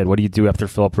Zach said, what do you do after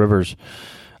Phillip Rivers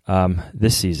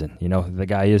this season? The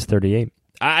guy is 38.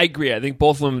 I agree. I think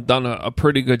both of them have done a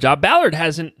pretty good job. Ballard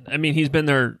hasn't. I mean, he's been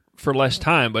there for less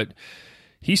time, but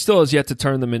he still has yet to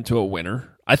turn them into a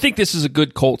winner. I think this is a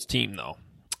good Colts team, though.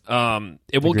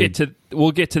 We'll get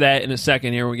to that in a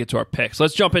second here when we get to our picks.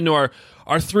 Let's jump into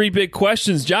our three big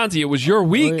questions. Johnsy, it was your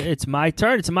week. It's my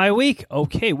turn. It's my week.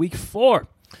 Okay, week 4.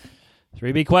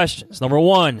 3 big questions. Number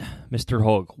 1, Mr.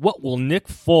 Hogue, what will Nick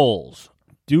Foles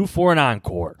do for an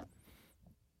encore?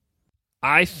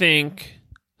 I think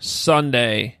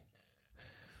Sunday,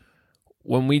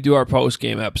 when we do our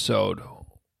post-game episode,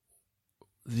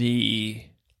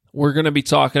 we're going to be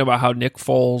talking about how Nick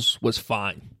Foles was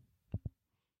fine.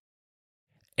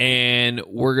 And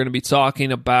we're going to be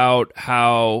talking about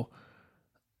how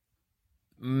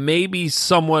maybe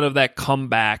somewhat of that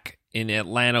comeback in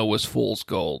Atlanta was fool's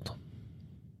gold.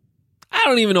 I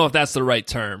don't even know if that's the right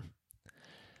term.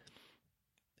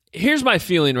 Here's my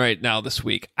feeling right now this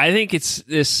week. I think it's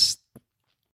this.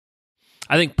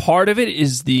 I think part of it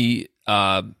is the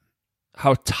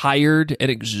how tired and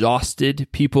exhausted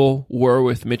people were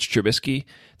with Mitch Trubisky,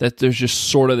 that there's just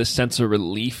sort of this sense of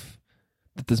relief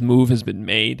that this move has been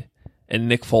made and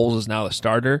Nick Foles is now the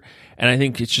starter. And I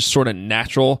think it's just sort of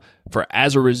natural for,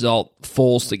 as a result,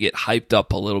 Foles to get hyped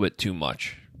up a little bit too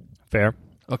much. Fair.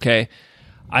 Okay.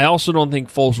 I also don't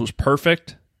think Foles was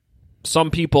perfect.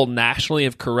 Some people nationally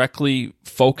have correctly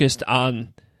focused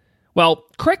on, well,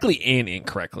 correctly and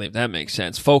incorrectly, if that makes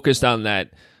sense, focused on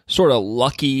that sort of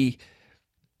lucky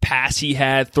pass he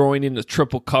had throwing into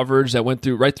triple coverage that went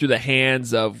right through the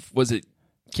hands of, was it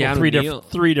Keanu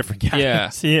three different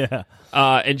guys. Yeah.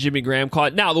 And Jimmy Graham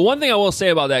caught. Now, the one thing I will say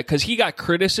about that, because he got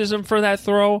criticism for that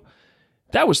throw,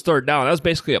 that was third down. That was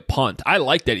basically a punt. I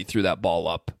like that he threw that ball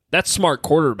up. That's smart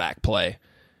quarterback play.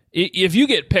 If you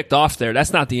get picked off there,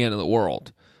 that's not the end of the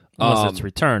world. Unless it's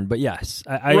returned. But yes,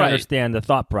 I understand the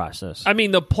thought process. I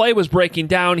mean, the play was breaking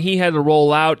down. He had to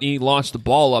roll out, and he launched the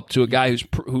ball up to a guy who's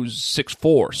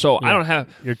 6'4". So I don't have...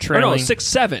 You're trailing...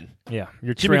 6'7". Yeah,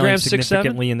 you're trailing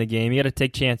significantly in the game. You got to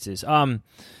take chances.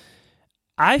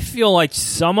 I feel like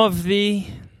some of the...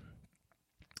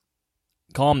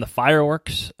 call them the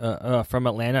fireworks from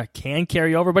Atlanta can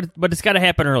carry over, but it's got to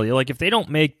happen early. Like, if they don't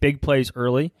make big plays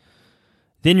early,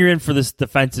 then you're in for this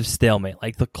defensive stalemate.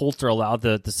 Like, the Colts are allowed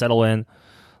to settle in.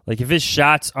 Like, if his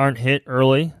shots aren't hit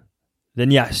early, then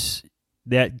yes,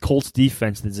 that Colts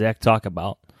defense that Zach talked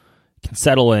about can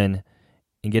settle in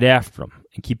and get after them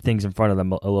and keep things in front of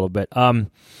them a little bit.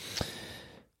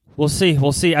 We'll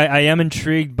see. I am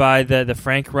intrigued by the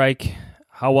Frank Reich,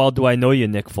 how well do I know you,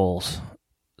 Nick Foles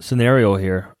scenario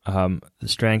here. The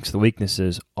strengths, the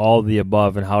weaknesses, all the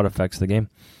above, and how it affects the game.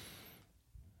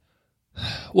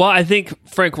 Well, I think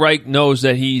Frank Reich knows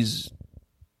that he's.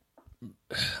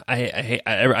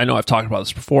 I know I've talked about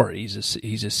this before. He's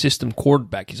a system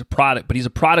quarterback. He's a product, but he's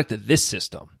a product of this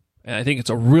system, and I think it's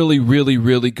a really, really,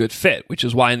 really good fit. Which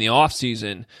is why in the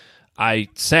offseason, I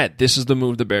said this is the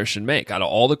move the Bears should make. Out of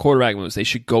all the quarterback moves, they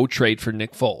should go trade for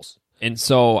Nick Foles. And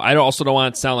so I also don't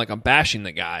want it to sound like I'm bashing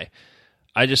the guy.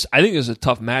 I think it's a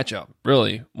tough matchup,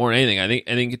 really, more than anything.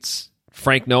 I think it's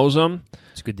Frank knows him.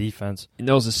 It's a good defense. He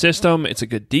knows the system. It's a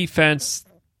good defense.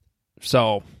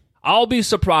 So I'll be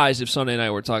surprised if Sunday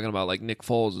night we're talking about like Nick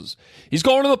Foles he's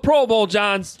going to the Pro Bowl,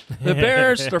 Johns. The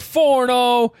Bears, they're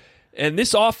 4-0, and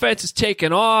this offense is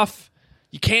taking off.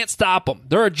 You can't stop them.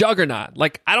 They're a juggernaut.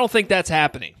 Like, I don't think that's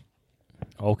happening.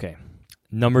 Okay.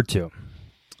 Number 2.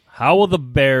 How will the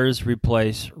Bears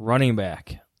replace running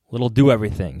back, little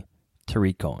do-everything,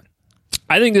 Tariq Cohen?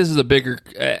 I think this is a bigger...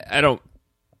 I don't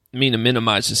mean to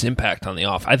minimize this impact on the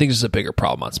off. I think this is a bigger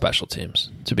problem on special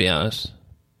teams, to be honest.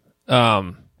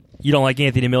 You don't like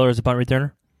Anthony Miller as a punt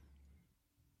returner?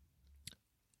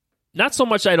 Not so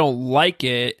much I don't like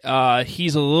it.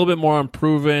 He's a little bit more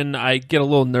unproven. I get a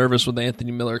little nervous with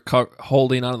Anthony Miller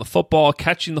holding on to the football,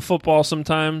 catching the football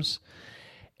sometimes,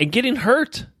 and getting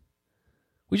hurt.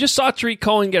 We just saw Tariq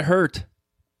Cohen get hurt.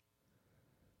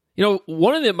 You know,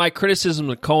 one of my criticisms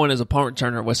of Cohen as a punt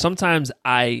returner was sometimes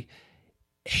I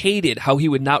hated how he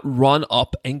would not run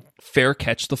up and fair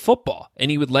catch the football, and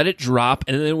he would let it drop,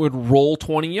 and then it would roll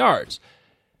 20 yards.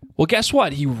 Well, guess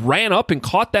what? He ran up and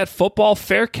caught that football,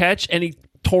 fair catch, and he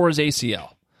tore his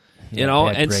ACL. You know,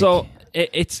 and break. So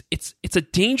it's a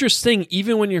dangerous thing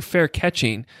even when you're fair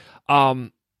catching,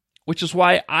 which is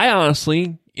why I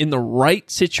honestly, in the right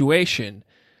situation,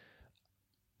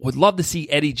 would love to see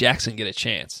Eddie Jackson get a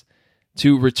chance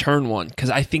to return one, because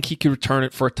I think he could return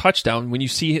it for a touchdown when you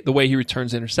see the way he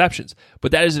returns interceptions.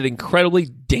 But that is an incredibly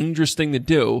dangerous thing to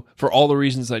do for all the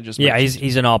reasons I just mentioned. Yeah,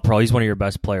 he's an all-pro. He's one of your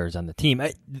best players on the team.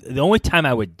 The only time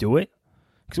I would do it,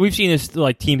 because we've seen this,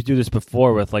 like teams do this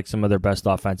before with like some of their best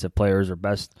offensive players or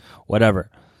best whatever,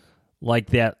 like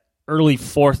that early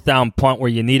fourth down punt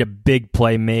where you need a big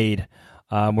play made,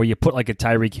 where you put like a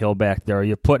Tyreek Hill back there, or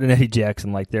you put an Eddie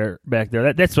Jackson back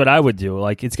there. That's what I would do.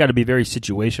 Like, it's got to be very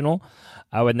situational.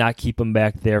 I would not keep him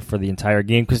back there for the entire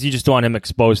game because you just don't want him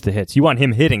exposed to hits. You want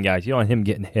him hitting guys. You don't want him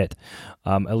getting hit,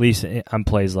 at least on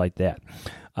plays like that.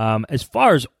 As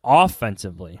far as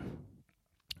offensively,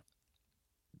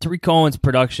 Tariq Cohen's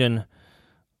production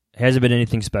hasn't been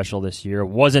anything special this year.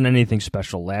 Wasn't anything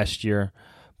special last year,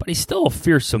 but he's still a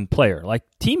fearsome player. Like,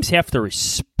 teams have to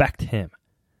respect him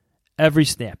every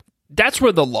snap. That's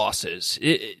where the loss is.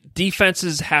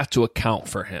 Defenses have to account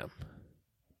for him.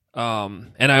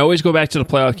 And I always go back to the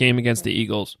playoff game against the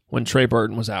Eagles when Trey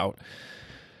Burton was out.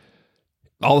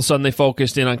 All of a sudden they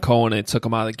focused in on Cohen and took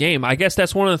him out of the game. I guess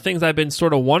that's one of the things I've been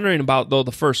sort of wondering about, though,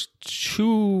 the first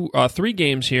 3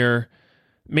 games here.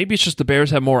 Maybe it's just the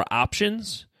Bears have more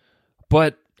options,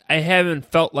 but I haven't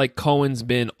felt like Cohen's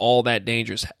been all that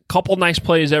dangerous. Couple nice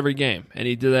plays every game, and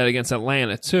he did that against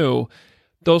Atlanta too.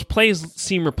 Those plays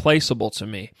seem replaceable to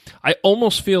me. I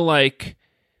almost feel like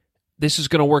this is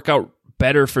going to work out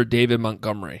better for David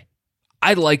Montgomery.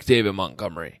 I like David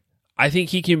Montgomery. I think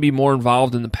he can be more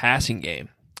involved in the passing game.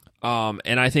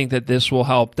 And I think that this will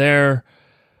help there.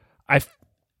 I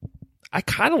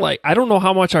kind of like, I don't know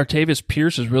how much Artavis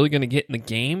Pierce is really going to get in the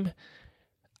game.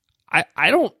 I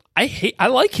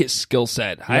like his skill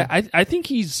set. Yeah. I think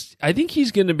he's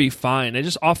going to be fine. I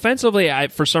just offensively,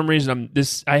 for some reason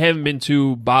I haven't been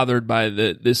too bothered by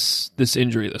this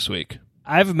injury this week.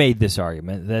 I've made this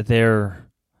argument that they're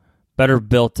better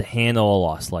built to handle a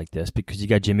loss like this because you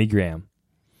got Jimmy Graham,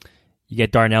 you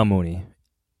got Darnell Mooney,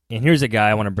 and here's a guy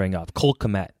I want to bring up, Cole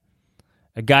Kmet,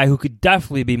 a guy who could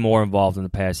definitely be more involved in the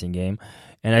passing game.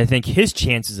 And I think his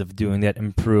chances of doing that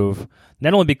improve,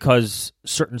 not only because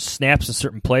certain snaps and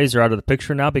certain plays are out of the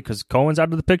picture now because Cohen's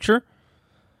out of the picture,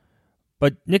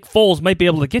 but Nick Foles might be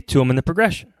able to get to him in the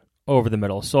progression over the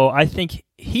middle. So I think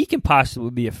he can possibly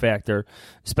be a factor,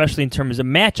 especially in terms of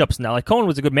matchups now. Like, Cohen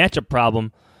was a good matchup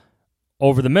problem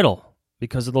over the middle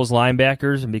because of those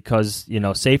linebackers and because,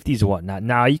 safeties and whatnot.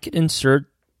 Now you can insert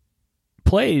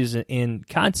plays and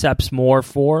concepts more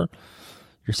for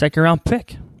your second-round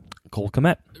pick. Cole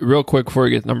Kmet. Real quick before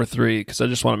we get to number 3, because I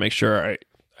just want to make sure I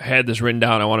had this written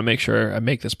down. I want to make sure I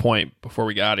make this point before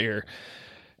we got here.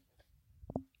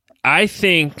 I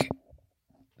think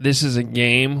this is a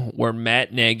game where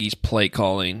Matt Nagy's play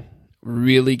calling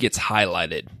really gets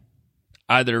highlighted,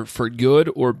 either for good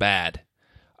or bad.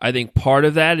 I think part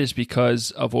of that is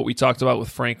because of what we talked about with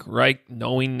Frank Reich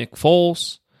knowing Nick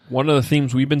Foles. One of the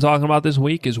themes we've been talking about this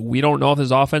week is we don't know if this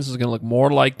offense is going to look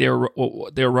more like they're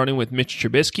running with Mitch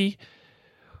Trubisky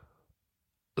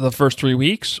the first 3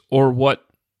 weeks, or what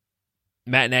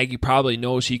Matt Nagy probably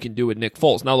knows he can do with Nick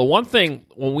Foles. Now, the one thing,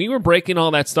 when we were breaking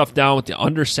all that stuff down with the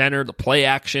under center, the play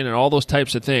action, and all those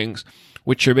types of things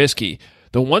with Trubisky,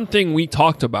 the one thing we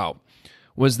talked about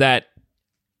was that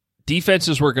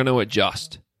defenses were going to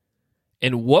adjust.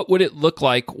 And what would it look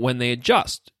like when they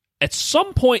adjust? At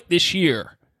some point this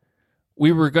year,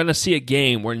 we were going to see a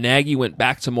game where Nagy went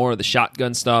back to more of the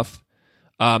shotgun stuff,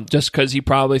 just because he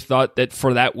probably thought that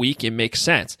for that week it makes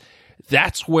sense.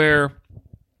 That's where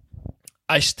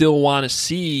I still want to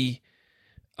see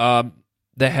the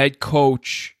head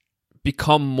coach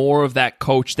become more of that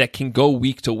coach that can go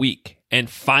week to week and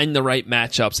find the right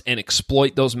matchups and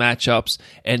exploit those matchups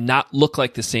and not look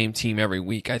like the same team every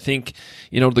week. I think,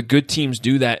 the good teams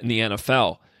do that in the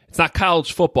NFL. It's not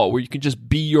college football where you can just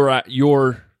be your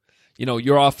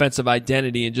offensive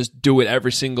identity and just do it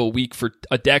every single week for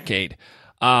a decade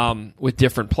with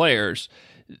different players.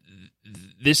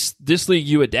 this league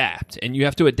you adapt, and you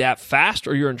have to adapt fast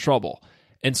or you're in trouble.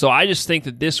 And so I just think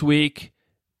that this week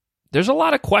there's a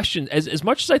lot of questions. As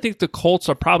much as I think the Colts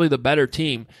are probably the better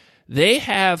team, they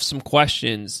have some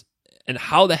questions and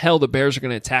how the hell the Bears are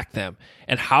going to attack them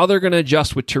and how they're going to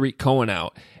adjust with Tariq Cohen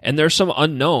out. And there's some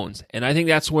unknowns, and I think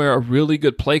that's where a really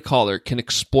good play caller can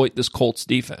exploit this Colts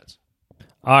defense.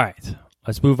 All right,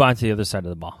 let's move on to the other side of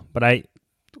the ball. But I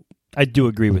do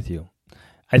agree with you.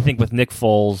 I think with Nick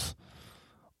Foles,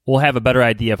 we'll have a better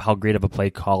idea of how great of a play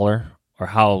caller or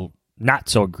how not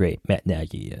so great Matt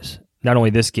Nagy is. Not only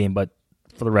this game, but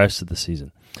for the rest of the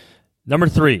season. Number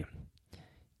 3,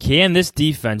 can this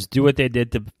defense do what they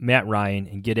did to Matt Ryan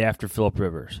and get after Phillip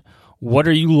Rivers? What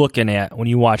are you looking at when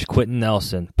you watch Quentin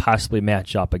Nelson possibly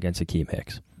match up against Akeem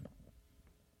Hicks?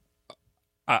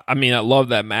 I mean, I love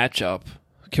that matchup.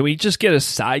 Can we just get a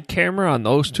side camera on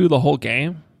those two the whole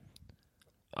game?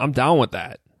 I'm down with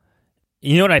that.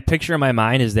 You know what I picture in my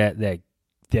mind is that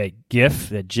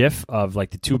GIF of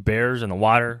like the two bears in the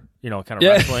water, kind of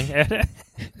wrestling. You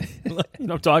know what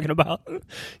I'm talking about?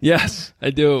 Yes,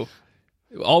 I do.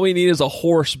 All we need is a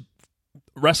horse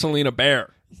wrestling a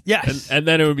bear. Yes. And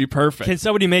then it would be perfect. Can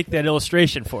somebody make that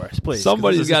illustration for us, please?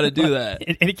 Somebody's got to do that.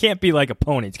 And it can't be like a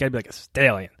pony. It's got to be like a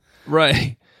stallion.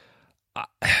 Right.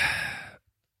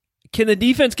 Can the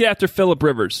defense get after Phillip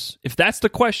Rivers? If that's the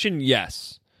question,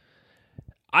 yes.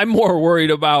 I'm more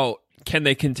worried about can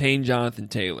they contain Jonathan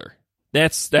Taylor.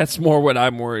 That's more what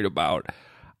I'm worried about.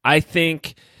 I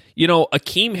think,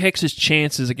 Akeem Hicks'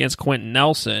 chances against Quentin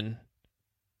Nelson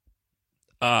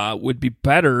would be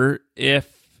better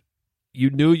if you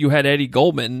knew you had Eddie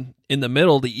Goldman in the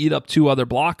middle to eat up 2 other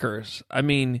blockers. I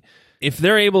mean, if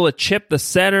they're able to chip the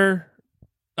center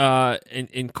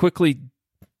and quickly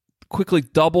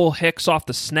double Hicks off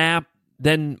the snap,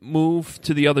 then move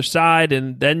to the other side,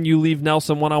 and then you leave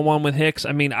Nelson one-on-one with Hicks.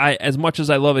 I mean, as much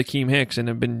as I love Akeem Hicks and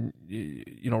have been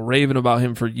raving about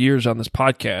him for years on this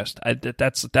podcast,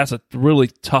 that's a really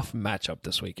tough matchup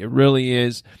this week. It really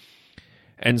is.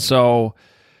 And so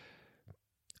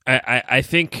I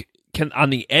think on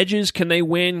the edges, can they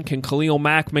win? Can Khalil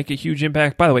Mack make a huge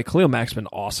impact? By the way, Khalil Mack's been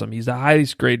awesome. He's the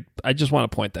highest grade. I just want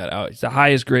to point that out. He's the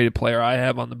highest graded player I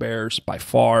have on the Bears by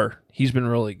far. He's been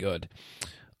really good.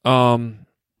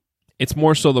 It's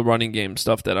more so the running game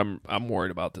stuff that I'm worried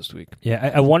about this week.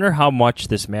 Yeah, I wonder how much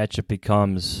this matchup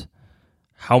becomes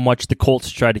how much the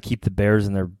Colts try to keep the Bears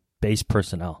in their base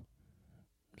personnel.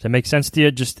 Does that make sense to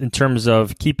you, just in terms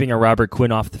of keeping a Robert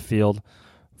Quinn off the field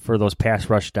for those pass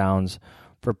rush downs,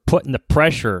 for putting the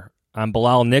pressure on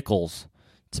Bilal Nichols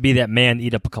to be that man,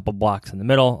 eat up a couple blocks in the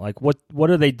middle? Like, what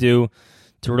do they do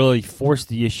to really force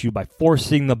the issue by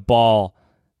forcing the ball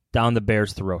down the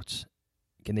Bears' throats?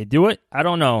 Can they do it? I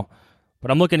don't know.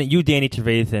 But I'm looking at you, Danny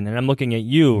Trevathan, and I'm looking at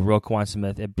you, Roquan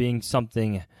Smith, at being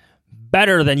something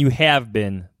better than you have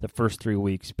been the first 3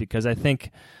 weeks, because I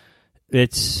think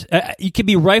it's you can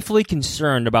be rightfully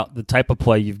concerned about the type of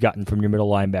play you've gotten from your middle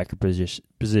linebacker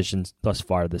positions thus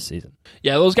far this season.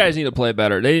 Yeah, those guys need to play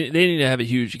better. They need to have a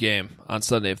huge game on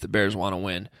Sunday if the Bears want to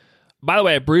win. By the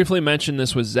way, I briefly mentioned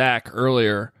this with Zach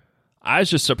earlier. I was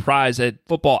just surprised at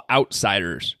Football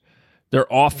Outsiders, their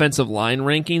offensive line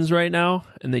rankings right now,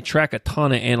 and they track a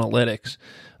ton of analytics.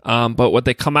 But what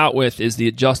they come out with is the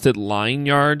adjusted line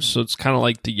yards, so it's kind of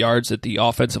like the yards that the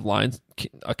offensive line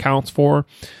accounts for.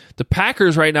 The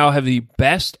Packers right now have the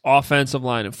best offensive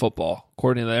line in football,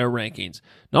 according to their rankings.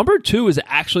 Number 2 is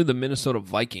actually the Minnesota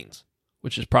Vikings,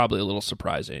 which is probably a little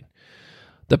surprising.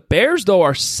 The Bears, though,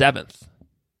 are 7th.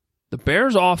 The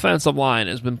Bears' offensive line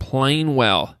has been playing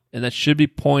well, and that should be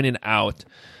pointed out.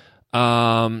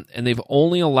 And they've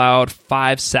only allowed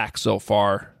 5 sacks so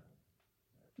far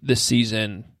this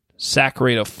season, sack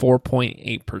rate of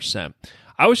 4.8%.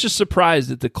 I was just surprised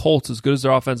that the Colts, as good as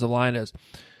their offensive line is,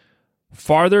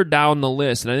 farther down the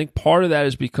list. And I think part of that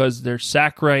is because their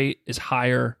sack rate is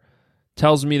higher.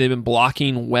 Tells me they've been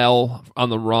blocking well on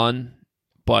the run,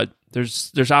 but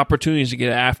there's opportunities to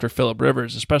get after Phillip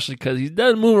Rivers, especially because he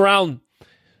doesn't move around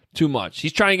too much.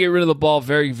 He's trying to get rid of the ball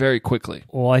very, very quickly.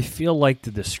 Well, I feel like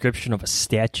the description of a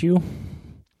statue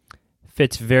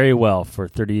fits very well for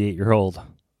 38-year-old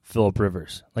Phillip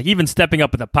Rivers. Like, even stepping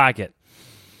up in the pocket,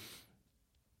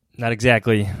 not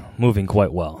exactly moving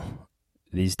quite well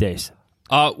these days.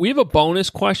 We have a bonus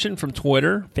question from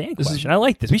Twitter. Fan question. I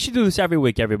like this. We should do this every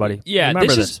week, everybody. Yeah,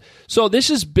 Remember this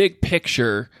is big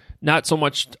picture, not so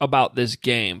much about this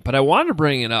game, but I wanted to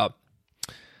bring it up.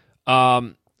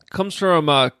 Comes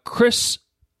from Chris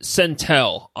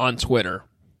Centel on Twitter,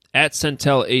 at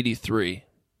Centel83.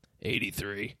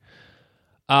 83.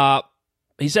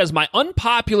 He says, my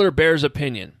unpopular Bears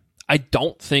opinion. I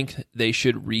don't think they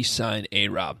should re-sign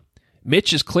A-Rob.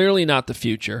 Mitch is clearly not the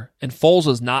future, and Foles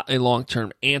is not a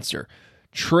long-term answer.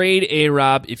 Trade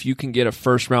A-Rob if you can get a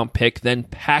first-round pick, then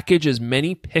package as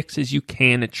many picks as you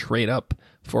can to trade up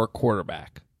for a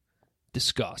quarterback.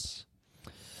 Discuss.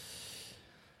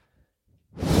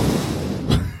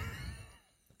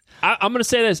 I'm going to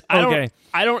say this.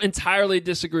 I don't entirely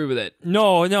disagree with it.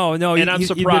 No. And I'm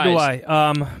surprised. Neither do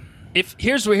I.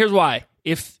 Here's why.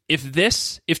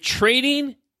 If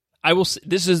trading, I will.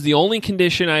 This is the only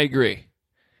condition I agree.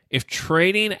 If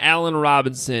trading Allen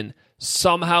Robinson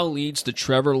somehow leads to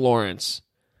Trevor Lawrence,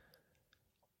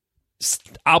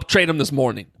 I'll trade him this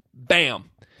morning.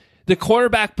 Bam. The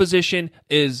quarterback position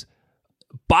is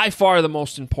by far the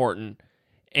most important.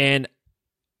 And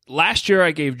last year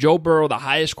I gave Joe Burrow the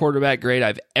highest quarterback grade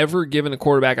I've ever given a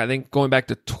quarterback. I think going back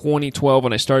to 2012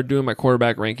 when I started doing my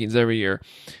quarterback rankings every year.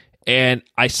 And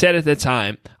I said at the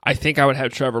time, I think I would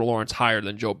have Trevor Lawrence higher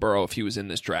than Joe Burrow if he was in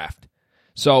this draft.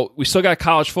 So we still got a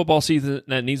college football season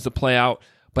that needs to play out.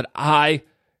 But I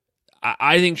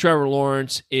think Trevor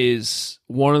Lawrence is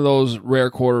one of those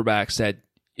rare quarterbacks that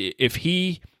if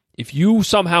you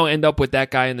somehow end up with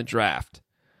that guy in the draft,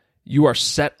 you are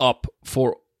set up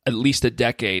for at least a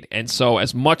decade. And so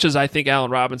as much as I think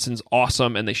Allen Robinson's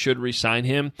awesome and they should re-sign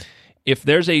him, if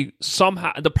there's the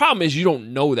problem is you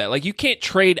don't know that. Like, you can't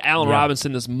trade Allen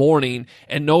Robinson this morning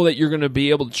and know that you're going to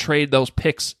be able to trade those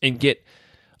picks and get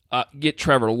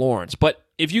Trevor Lawrence. But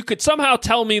if you could somehow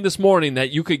tell me this morning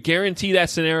that you could guarantee that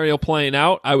scenario playing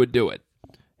out, I would do it.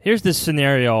 Here's the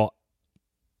scenario,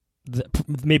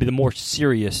 maybe the more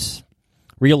serious,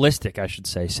 realistic, I should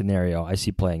say, scenario I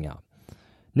see playing out.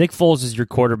 Nick Foles is your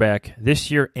quarterback this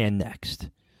year and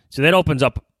next. So that opens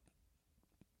up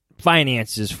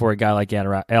finances for a guy like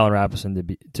Allen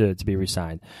Robinson to be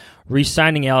re-signed.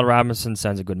 Re-signing Allen Robinson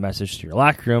sends a good message to your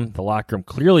locker room. The locker room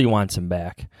clearly wants him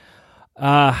back.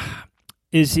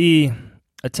 Is he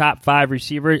a top 5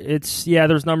 receiver?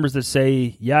 There's numbers that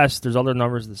say yes. There's other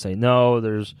numbers that say no.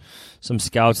 There's some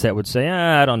scouts that would say,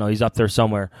 I don't know, he's up there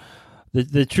somewhere.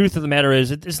 The truth of the matter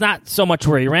is, it's not so much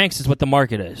where he ranks, it's what the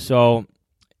market is. So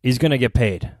he's going to get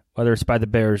paid, whether it's by the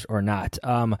Bears or not.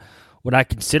 Would I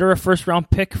consider a first-round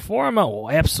pick for him? Oh,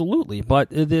 absolutely. But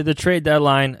the trade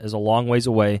deadline is a long ways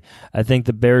away. I think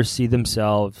the Bears see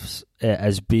themselves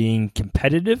as being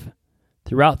competitive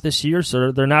throughout this year,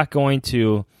 so they're not going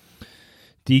to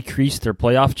decrease their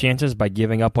playoff chances by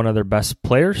giving up one of their best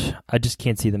players. I just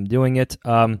can't see them doing it.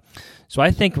 So I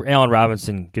think Allen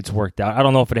Robinson gets worked out. I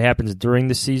don't know if it happens during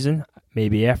the season,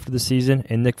 maybe after the season,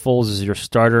 and Nick Foles is your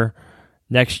starter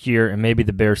next year, and maybe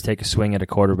the Bears take a swing at a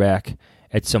quarterback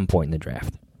at some point in the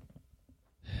draft.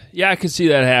 Yeah, I could see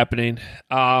that happening.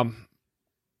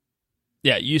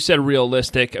 You said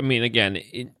realistic. I mean, again,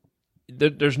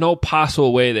 there's no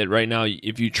possible way that right now,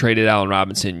 if you traded Allen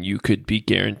Robinson, you could be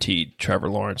guaranteed Trevor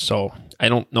Lawrence. So I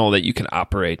don't know that you can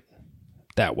operate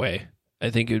that way. I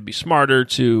think it would be smarter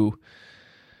to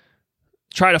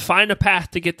try to find a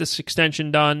path to get this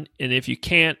extension done. And if you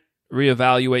can't,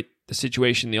 reevaluate the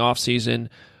situation in the offseason.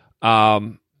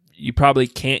 You probably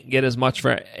can't get as much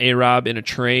for A-Rob in a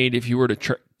trade if you were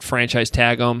to franchise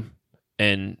tag him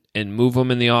and move him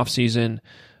in the offseason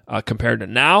compared to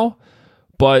now.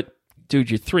 But, dude,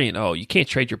 you're 3-0. You can't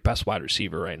trade your best wide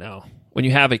receiver right now when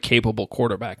you have a capable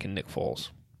quarterback in Nick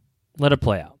Foles. Let it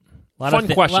play out. Fun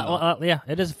question.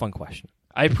 It is a fun question.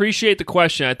 I appreciate the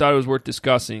question. I thought it was worth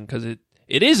discussing because it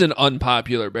is an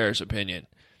unpopular Bears opinion.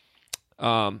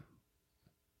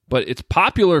 But it's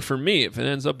popular for me if it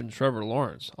ends up in Trevor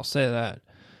Lawrence. I'll say that.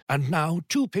 And now,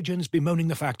 2 pigeons bemoaning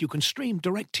the fact you can stream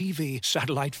DirecTV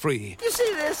satellite-free. You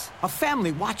see this? A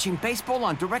family watching baseball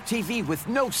on DirecTV with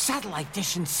no satellite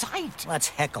dish in sight. Let's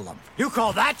heckle them. You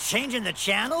call that changing the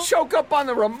channel? Choke up on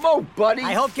the remote, buddy.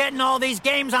 I hope getting all these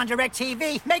games on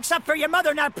DirecTV makes up for your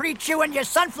mother not pre-chewing your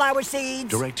sunflower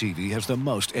seeds. DirecTV has the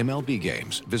most MLB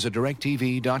games. Visit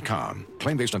DirecTV.com.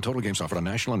 Claim based on total games offered on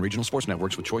national and regional sports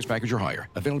networks with choice package or higher.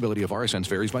 Availability of RSNs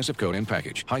varies by zip code and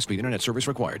package. High-speed internet service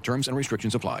required. Terms and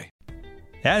restrictions apply.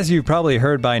 As you've probably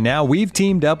heard by now, we've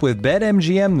teamed up with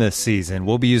BetMGM this season.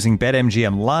 We'll be using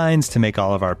BetMGM lines to make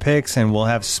all of our picks, and we'll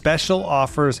have special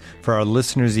offers for our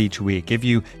listeners each week. If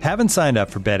you haven't signed up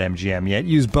for BetMGM yet,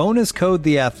 use bonus code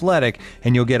THEATHLETIC,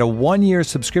 and you'll get a 1-year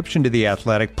subscription to The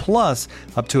Athletic, plus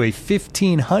up to a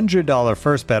 $1,500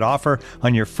 first bet offer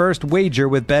on your first wager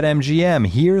with BetMGM.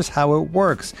 Here's how it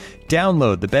works.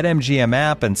 Download the BetMGM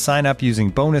app and sign up using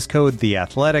bonus code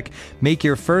THEATHLETIC. Make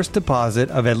your first deposit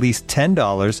of at least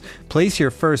 $10. Place your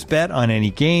first bet on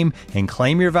any game and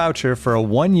claim your voucher for a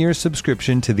 1-year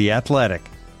subscription to The Athletic.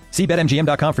 See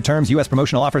BetMGM.com for terms. U.S.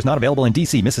 promotional offers not available in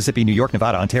D.C., Mississippi, New York,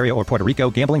 Nevada, Ontario, or Puerto Rico.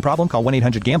 Gambling problem? Call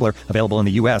 1-800-GAMBLER. Available in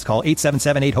the U.S. Call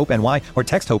 877-8-HOPE-NY or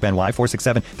text HOPE-NY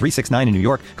 467-369 in New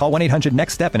York. Call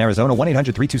 1-800-NEXT-STEP in Arizona.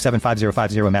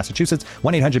 1-800-327-5050 in Massachusetts.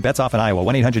 1-800-BETS-OFF in Iowa.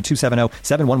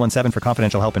 1-800-270-7117 for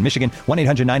confidential help in Michigan.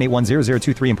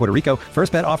 1-800-981-0023 in Puerto Rico.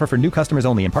 First bet offer for new customers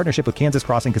only in partnership with Kansas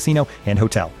Crossing Casino and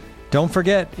Hotel. Don't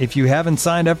forget, if you haven't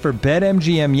signed up for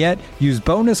BetMGM yet, use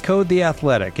bonus code The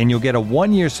Athletic, and you'll get a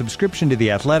 1-year subscription to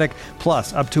The Athletic,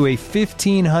 plus up to a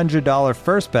 $1,500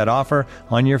 first bet offer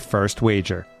on your first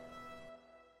wager.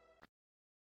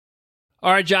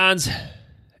 All right, Johns,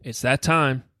 it's that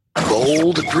time.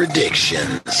 Bold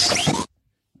predictions.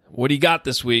 What do you got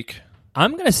this week?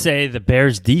 I'm going to say the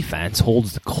Bears defense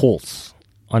holds the Colts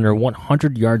under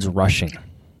 100 yards rushing.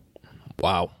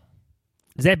 Wow.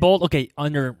 Is that bold? Okay,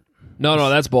 under... No,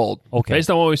 that's bold. Okay. Based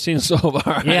on what we've seen so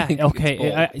far. Yeah,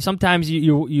 okay. Sometimes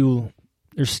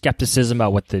there's skepticism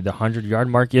about what the 100-yard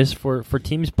mark is for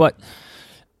teams, but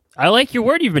I like your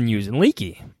word you've been using,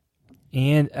 leaky.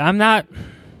 And I'm not...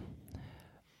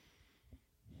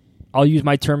 I'll use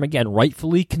my term again,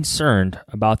 rightfully concerned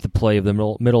about the play of the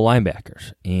middle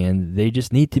linebackers, and they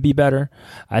just need to be better.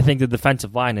 I think the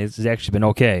defensive line has actually been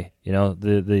okay. You know,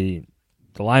 the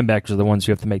linebackers are the ones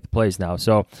who have to make the plays now.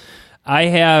 So I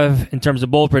have, in terms of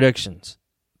bold predictions,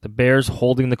 the Bears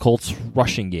holding the Colts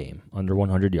rushing game under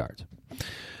 100 yards.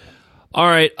 All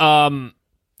right. I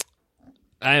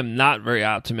am not very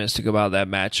optimistic about that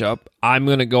matchup. I'm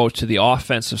going to go to the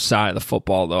offensive side of the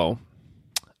football, though.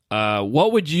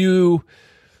 What would you...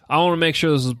 I want to make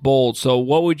sure this is bold. So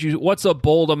what's a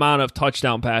bold amount of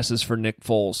touchdown passes for Nick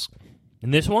Foles? In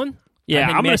this one? Yeah,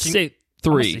 I'm going to say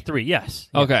 3. I'm gonna say 3, yes.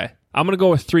 Okay. I'm going to go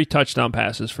with 3 touchdown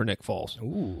passes for Nick Foles.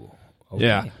 Ooh. Okay.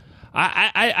 Yeah.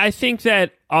 I think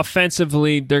that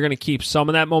offensively they're going to keep some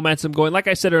of that momentum going. Like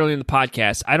I said earlier in the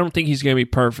podcast, I don't think he's going to be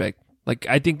perfect. Like,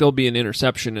 I think there'll be an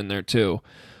interception in there too.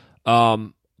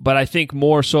 But I think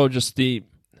more so just the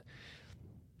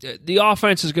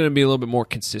offense is going to be a little bit more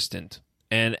consistent.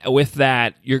 And with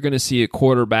that, you're going to see a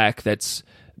quarterback that's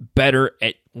better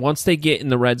at, once they get in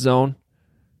the red zone,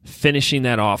 finishing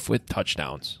that off with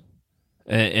touchdowns.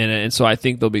 And so I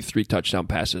think there'll be 3 touchdown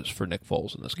passes for Nick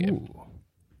Foles in this game. Ooh.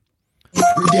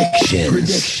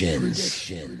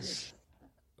 Predictions.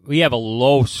 We have a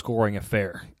low-scoring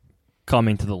affair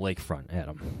coming to the lakefront,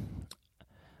 Adam.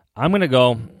 I'm going to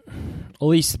go, at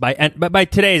least by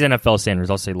today's NFL standards,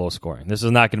 I'll say low-scoring. This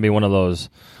is not going to be one of those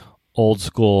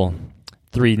old-school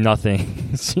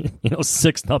 3-0,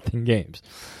 6-0 games.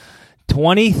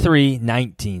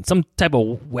 23-19. Some type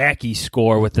of wacky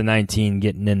score with the 19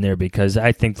 getting in there because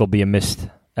I think there'll be a missed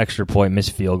extra point,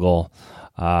 missed field goal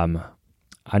on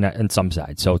some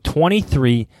side. So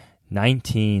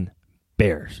 23-19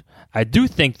 Bears. I do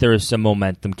think there is some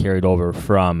momentum carried over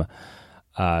from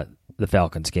the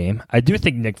Falcons game. I do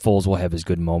think Nick Foles will have his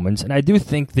good moments, and I do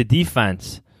think the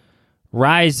defense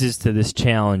rises to this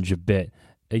challenge a bit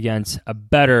against a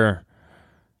better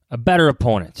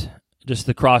opponent, just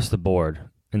across the board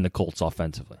in the Colts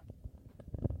offensively.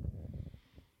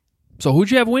 So who'd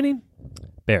you have winning?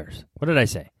 Bears. What did I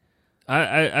say?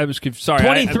 I was confused. Sorry.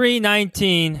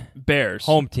 23-19 Bears.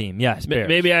 Home team. Yes, Bears.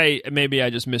 Maybe I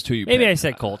just missed who you Maybe picked. I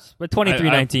said Colts, but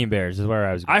 23-19 Bears is where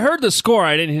I was going. I heard the score.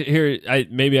 I didn't hear it.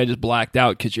 Maybe I just blacked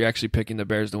out because you're actually picking the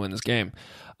Bears to win this game.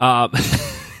 You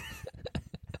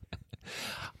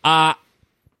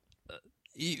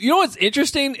know what's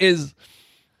interesting is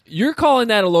you're calling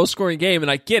that a low-scoring game,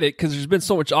 and I get it because there's been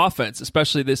so much offense,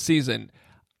 especially this season.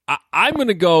 I'm going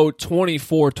to go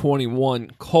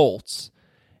 24-21 Colts,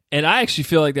 and I actually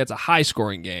feel like that's a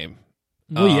high-scoring game.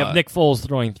 Well, you have Nick Foles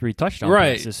throwing 3 touchdown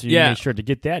passes, so you make sure to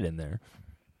get that in there.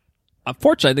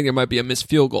 Unfortunately, I think there might be a missed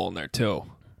field goal in there, too.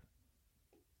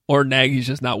 Or Nagy's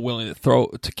just not willing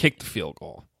to kick the field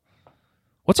goal.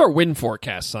 What's our wind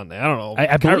forecast Sunday? I don't know.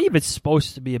 I believe it's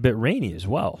supposed to be a bit rainy as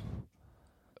well.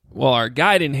 Well, our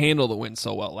guy didn't handle the wind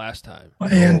so well last time.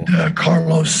 And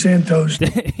Carlos Santos.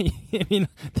 You mean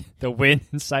the wind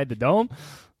inside the dome?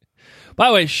 By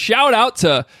the way, shout out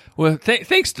to,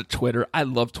 thanks to Twitter. I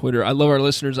love Twitter. I love our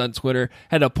listeners on Twitter.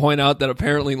 Had to point out that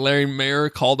apparently Larry Mayer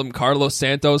called him Carlos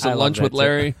Santos at Lunch with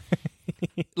Larry.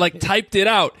 Typed it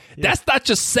out. Yeah. That's not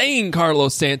just saying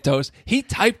Carlos Santos. He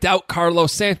typed out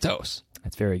Carlos Santos.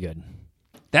 That's very good.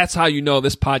 That's how you know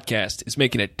this podcast is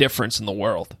making a difference in the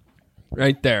world.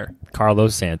 Right there.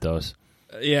 Carlos Santos.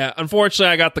 Yeah,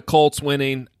 unfortunately, I got the Colts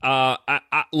winning.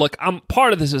 Look,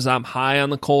 part of this is I'm high on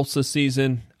the Colts this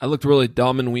season. I looked really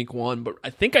dumb in week 1, but I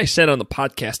think I said on the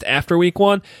podcast after week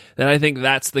 1 that I think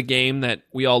that's the game that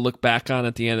we all look back on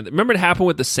at the end of it. Remember it happened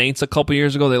with the Saints a couple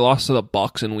years ago? They lost to the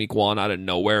Bucs in week 1 out of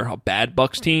nowhere, a bad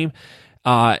Bucs team.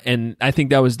 And I think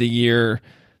that was the year,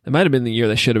 it might have been the year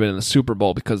they should have been in the Super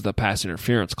Bowl because of the pass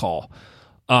interference call.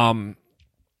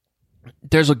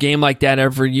 There's a game like that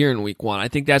every year in week 1. I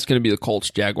think that's going to be the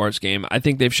Colts-Jaguars game. I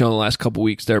think they've shown the last couple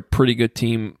weeks they're a pretty good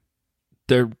team.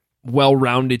 They're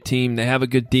well-rounded team. They have a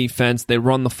good defense. They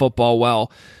run the football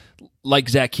well. Like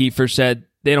Zach Kiefer said,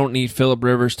 they don't need Phillip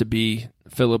Rivers to be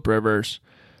Phillip Rivers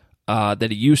that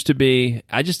he used to be.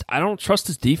 I don't trust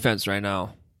his defense right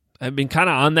now. I've been kind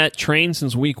of on that train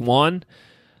since week 1.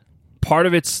 Part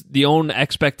of it's the own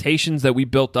expectations that we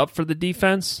built up for the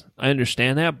defense. I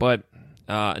understand that, but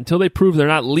until they prove they're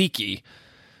not leaky,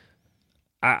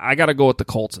 I got to go with the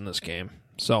Colts in this game.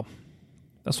 So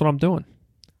that's what I'm doing.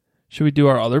 Should we do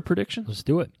our other predictions? Let's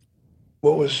do it.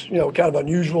 What was, kind of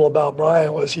unusual about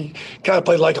Brian was he kind of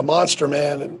played like a monster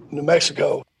man in New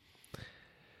Mexico.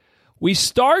 We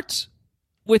start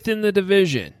within the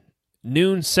division.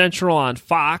 Noon Central on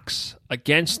Fox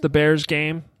against the Bears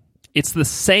game. It's the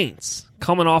Saints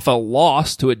coming off a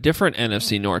loss to a different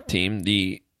NFC North team,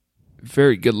 the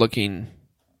very good-looking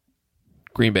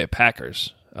Green Bay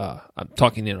Packers. I'm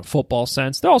talking in a football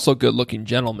sense. They're also good-looking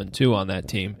gentlemen, too, on that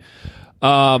team.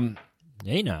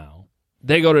 Hey, now.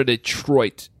 They go to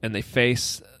Detroit, and they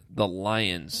face the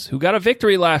Lions, who got a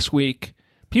victory last week.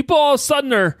 People all of a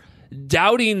sudden are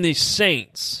doubting the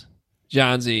Saints,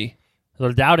 John Z.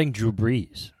 They're doubting Drew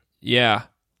Brees. Yeah.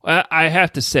 I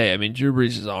have to say, Drew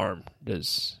Brees' arm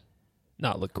does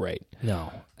not look great.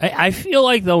 No. I feel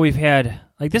like, though, we've had,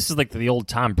 this is like the old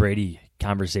Tom Brady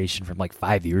conversation from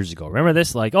 5 years ago. Remember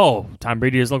this? Tom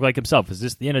Brady doesn't look like himself. Is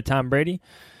this the end of Tom Brady?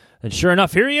 And sure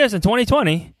enough, here he is in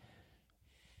 2020.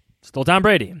 Still Tom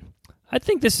Brady. I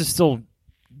think this is still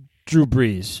Drew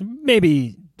Brees.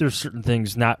 Maybe there's certain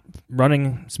things not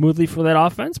running smoothly for that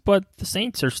offense, but the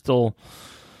Saints are still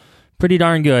pretty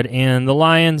darn good. And the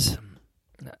Lions,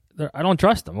 I don't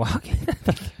trust them.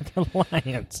 The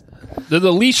Lions. They're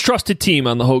the least trusted team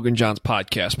on the Hogan Johns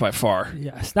podcast by far.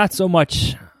 Yeah, it's not so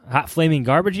much hot flaming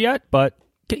garbage yet, but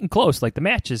getting close. The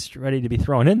match is ready to be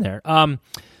thrown in there.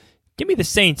 Give me the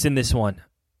Saints in this one,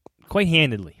 quite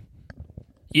handedly.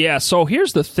 Yeah, so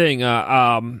here's the thing.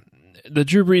 The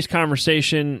Drew Brees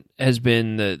conversation has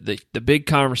been the big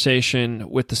conversation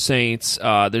with the Saints.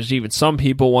 There's even some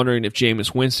people wondering if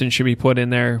Jameis Winston should be put in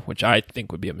there, which I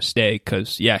think would be a mistake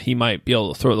because, yeah, he might be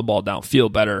able to throw the ball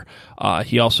downfield better.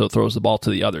 He also throws the ball to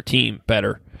the other team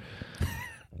better.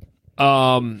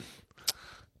 The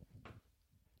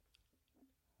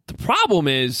problem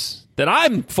is that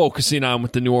I'm focusing on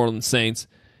with the New Orleans Saints.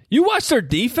 You watch their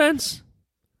defense?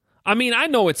 I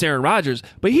know it's Aaron Rodgers,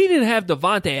 but he didn't have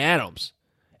Devontae Adams.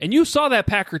 And you saw that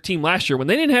Packer team last year. When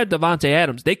they didn't have Devontae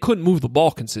Adams, they couldn't move the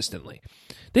ball consistently.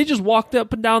 They just walked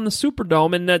up and down the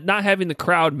Superdome, and not having the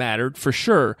crowd mattered for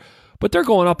sure. But they're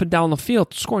going up and down the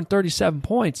field, scoring 37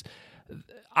 points.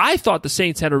 I thought the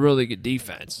Saints had a really good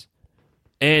defense.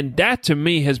 And that, to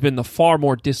me, has been the far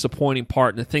more disappointing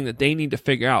part and the thing that they need to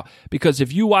figure out. Because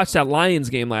if you watched that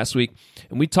Lions game last week,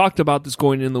 and we talked about this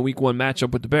going in the Week 1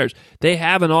 matchup with the Bears, they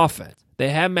have an offense. They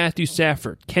have Matthew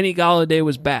Stafford. Kenny Golladay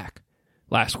was back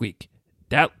last week.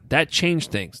 That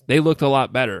changed things. They looked a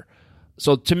lot better.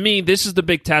 So, to me, this is the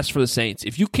big test for the Saints.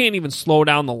 If you can't even slow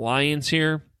down the Lions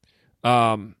here,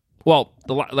 like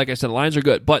I said, the Lions are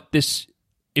good. But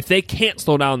if they can't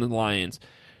slow down the Lions,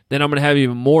 then I'm going to have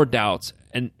even more doubts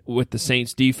with the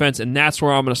Saints defense, and that's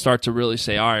where I'm going to start to really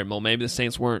say, all right, well, maybe the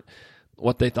Saints weren't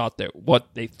what they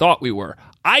thought we were.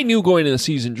 I knew going into the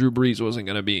season Drew Brees wasn't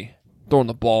going to be throwing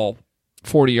the ball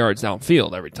 40 yards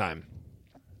downfield every time.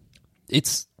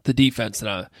 It's the defense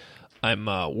that I'm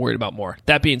worried about more.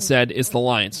 That being said, it's the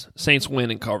Lions. Saints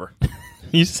win and cover.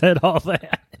 You said all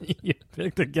that. You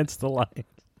picked against the Lions.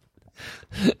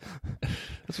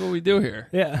 That's what we do here.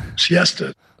 Yeah.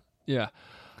 Siesta. Yeah.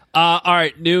 All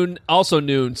right, noon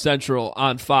Central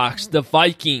on Fox. The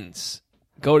Vikings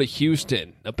go to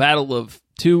Houston, a battle of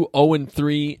two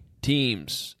 0-3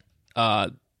 teams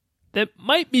that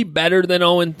might be better than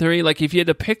 0-3. If you had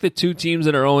to pick the two teams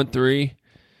that are 0-3,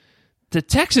 the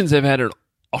Texans have had a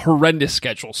horrendous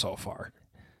schedule so far.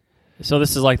 So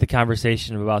this is like the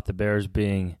conversation about the Bears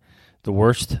being the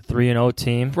worst 3-0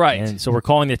 team. Right. And so we're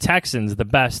calling the Texans the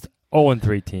best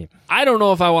 0-3 team. I don't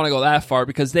know if I want to go that far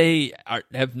because they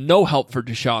have no help for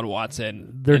Deshaun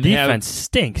Watson. Their defense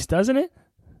stinks, doesn't it?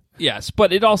 Yes,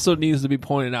 but it also needs to be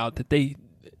pointed out that I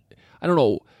don't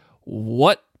know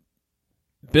what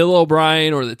Bill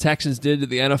O'Brien or the Texans did to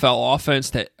the NFL offense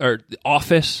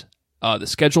the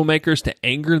schedule makers to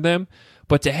anger them,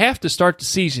 but to have to start the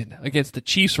season against the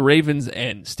Chiefs, Ravens,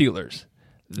 and Steelers,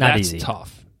 that's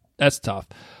tough. That's tough.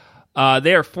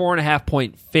 They are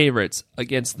 4.5-point favorites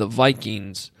against the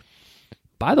Vikings.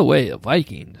 By the way, the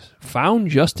Vikings found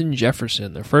Justin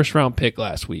Jefferson, their first-round pick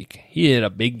last week. He had a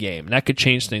big game, and that could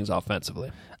change things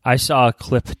offensively. I saw a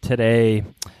clip today,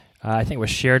 I think it was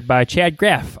shared by Chad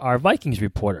Graff, our Vikings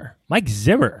reporter. Mike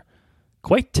Zimmer,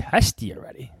 quite testy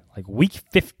already. Like week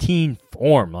 15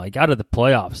 form, like out of the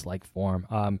playoffs like form.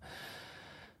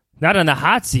 Not on the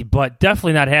hot seat, but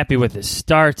definitely not happy with his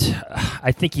start.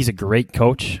 I think he's a great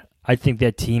coach. I think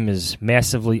that team is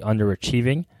massively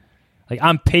underachieving. Like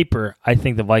on paper, I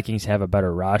think the Vikings have a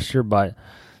better roster, but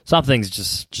something's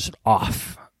just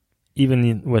off.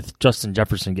 Even with Justin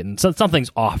Jefferson getting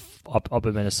something's off up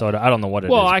in Minnesota. I don't know what it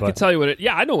is. Well, I can tell you what it.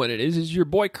 Yeah, I know what it is. Is your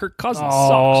boy Kirk Cousins sucks.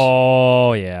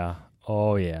 Oh yeah.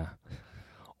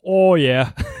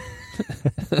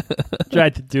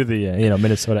 Tried to do the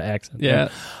Minnesota accent. Yeah.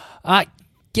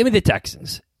 Give me the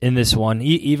Texans in this one,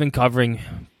 even covering,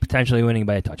 potentially winning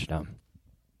by a touchdown.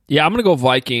 Yeah, I'm going to go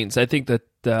Vikings. I think that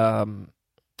I'm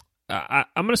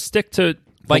going to stick to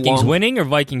Vikings winning or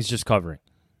Vikings just covering.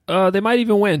 They might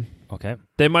even win. Okay,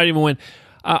 they might even win.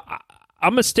 I'm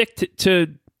going to stick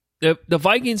to the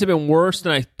Vikings have been worse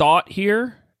than I thought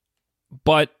here,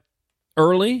 but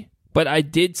early. But I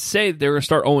did say they were going to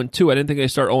start 0-2. I didn't think they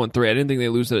start 0-3. I didn't think they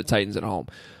lose to the Titans at home.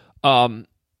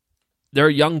 They're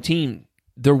a young team.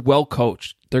 They're well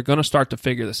coached. They're going to start to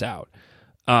figure this out,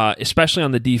 especially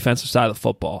on the defensive side of the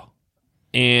football.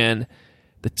 And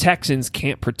the Texans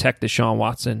can't protect Deshaun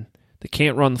Watson. They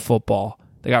can't run the football.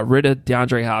 They got rid of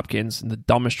DeAndre Hopkins in the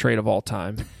dumbest trade of all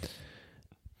time.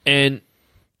 And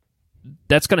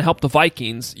that's going to help the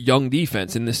Vikings' young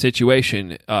defense in this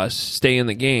situation stay in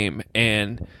the game.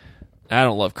 And I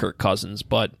don't love Kirk Cousins,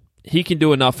 but he can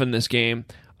do enough in this game.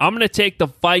 I'm going to take the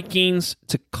Vikings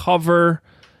to cover,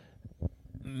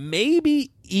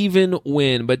 maybe even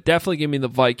win, but definitely give me the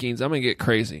Vikings. I'm going to get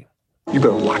crazy. You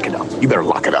better lock it up. You better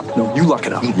lock it up. No, you lock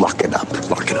it up. You lock it up.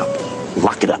 Lock it up.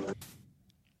 Lock it up.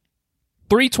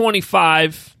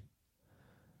 3:25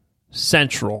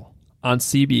 Central on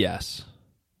CBS.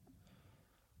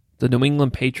 The New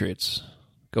England Patriots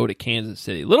go to Kansas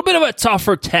City. A little bit of a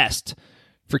tougher test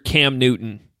for Cam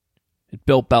Newton and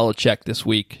Bill Belichick this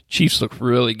week. Chiefs look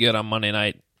really good on Monday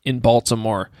night in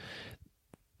Baltimore.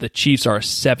 The Chiefs are a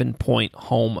 7-point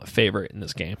home favorite in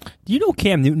this game. Do you know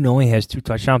Cam Newton only has 2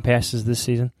 touchdown passes this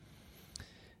season?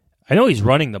 I know he's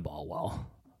running the ball well,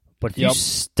 but if you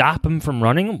stop him from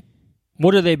running,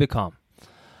 what do they become?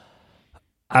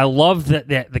 I love that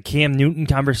the Cam Newton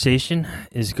conversation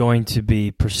is going to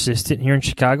be persistent here in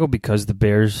Chicago because the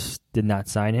Bears did not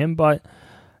sign him. But,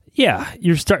 yeah,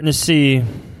 you're starting to see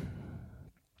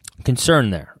concern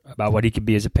there about what he could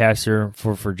be as a passer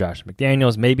for Josh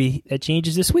McDaniels. Maybe that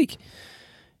changes this week.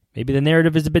 Maybe the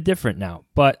narrative is a bit different now.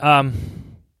 But I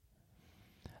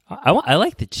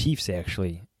like the Chiefs,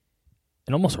 actually,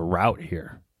 in almost a rout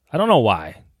here. I don't know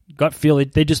why. Gut feel,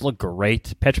 they just look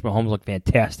great. Patrick Mahomes looked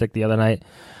fantastic the other night.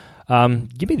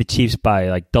 Give me the Chiefs by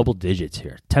like double digits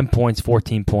here. 10 points,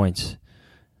 14 points.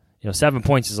 7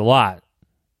 points is a lot.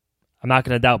 I'm not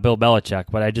going to doubt Bill Belichick,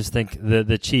 but I just think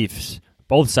the Chiefs,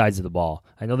 both sides of the ball,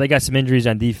 I know they got some injuries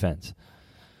on defense.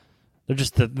 They're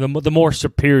just the more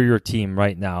superior team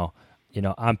right now,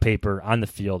 on paper, on the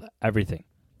field, everything.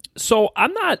 So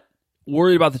I'm not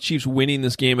worried about the Chiefs winning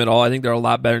this game at all. I think they're a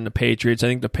lot better than the Patriots. I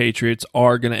think the Patriots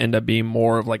are going to end up being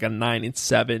more of like a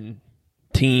 9-7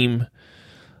 team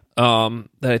that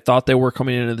I thought they were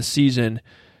coming into the season.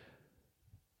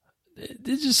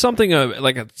 This is something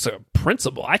it's a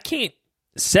principle. I can't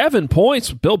 7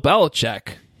 points with Bill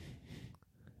Belichick.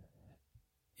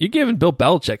 You're giving Bill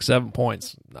Belichick 7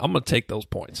 points. I'm going to take those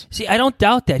points. See, I don't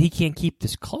doubt that he can't keep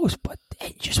this close, but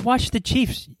hey, just watch the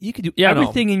Chiefs. You can do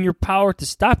everything in your power to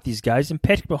stop these guys, and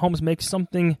Patrick Mahomes makes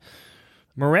something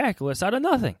miraculous out of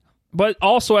nothing. But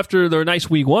also after their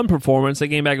nice Week 1 performance, they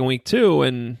came back in Week 2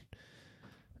 and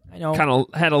kind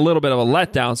of had a little bit of a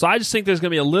letdown. So I just think there's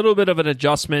going to be a little bit of an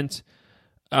adjustment.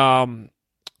 The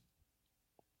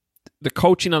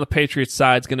coaching on the Patriots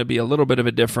side is going to be a little bit of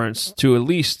a difference to at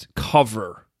least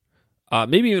cover.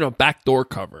 Maybe even a backdoor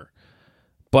cover.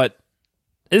 But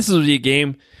this is a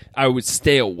game I would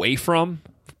stay away from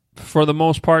for the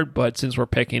most part. But since we're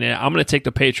picking it, I'm going to take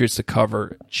the Patriots to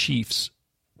cover, Chiefs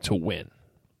to win.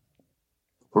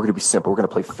 We're going to be simple. We're going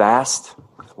to play fast.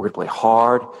 We're going to play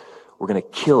hard. We're going to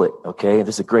kill it, okay?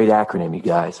 This is a great acronym, you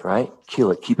guys, right?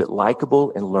 Kill it. Keep it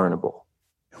likable and learnable.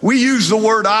 We use the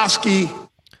word Oski.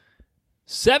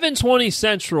 7:20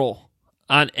 Central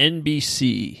on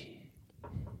NBC.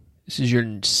 This is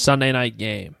your Sunday night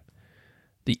game.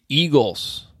 The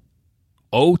Eagles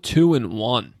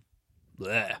 0-2-1.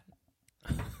 Blech.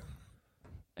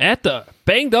 At the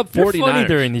banged up 49ers. You're funny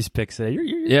during these picks today.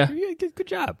 Yeah. Good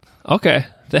job. Okay,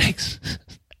 thanks.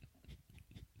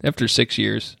 After 6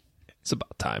 years, it's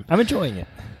about time. I'm enjoying it.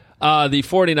 The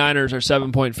 49ers are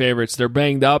 7-point favorites. They're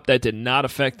banged up. That did not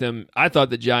affect them. I thought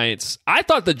the Giants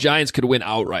could win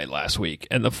outright last week,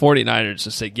 and the 49ers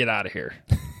just say, get out of here.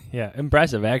 Yeah,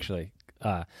 impressive, actually.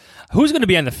 Who's going to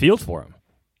be on the field for him?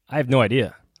 I have no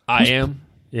idea. I am.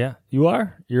 Yeah, you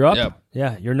are? You're up? Yep.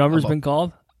 Yeah, your number's been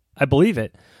called? I believe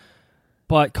it.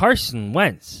 But Carson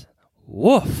Wentz,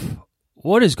 woof.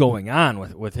 What is going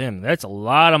on with him? That's a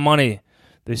lot of money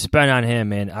they spent on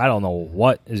him, and I don't know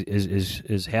what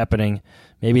is happening.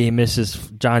 Maybe he misses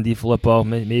John DeFilippo.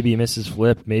 Maybe he misses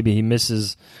Flip. Maybe he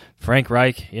misses Frank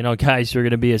Reich. You know, guys who are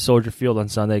going to be at Soldier Field on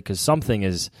Sunday, because something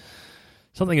is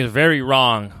very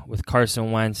wrong with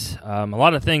Carson Wentz. A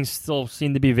lot of things still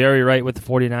seem to be very right with the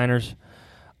 49ers.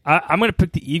 I'm going to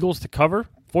pick the Eagles to cover.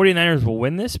 49ers will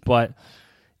win this, but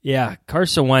yeah,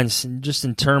 Carson Wentz, just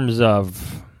in terms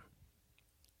of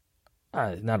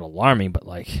not alarming, but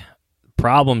like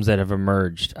problems that have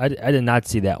emerged. I did not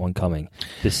see that one coming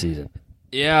this season.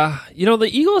 Yeah. You know, the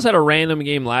Eagles had a random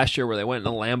game last year where they went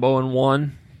into Lambeau and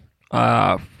won.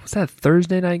 Was that a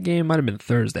Thursday night game? Might have been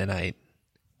Thursday night.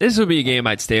 This would be a game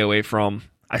I'd stay away from.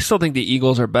 I still think the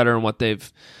Eagles are better in what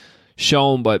they've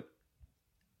shown, but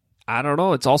I don't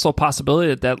know. It's also a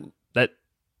possibility that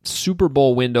Super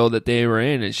Bowl window that they were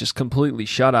in is just completely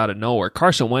shut out of nowhere.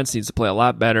 Carson Wentz needs to play a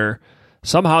lot better.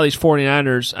 Somehow these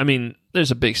 49ers, I mean, there's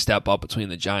a big step up between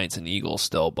the Giants and Eagles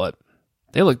still, but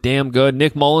they look damn good.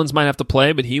 Nick Mullins might have to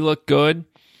play, but he looked good.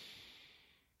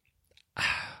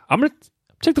 I'm going to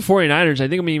take the 49ers. I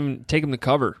think I'm going to even take them to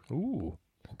cover. Ooh,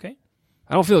 okay.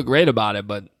 I don't feel great about it,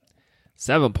 but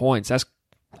 7 points, that's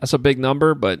a big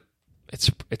number, but it's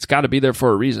got to be there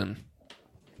for a reason.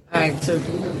 All right, so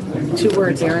 2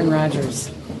 words, Aaron Rodgers.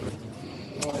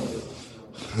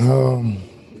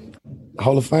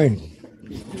 Hall of Fame.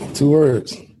 2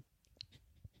 words.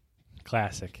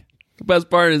 Classic. The best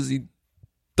part is he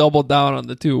doubled down on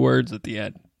the 2 words at the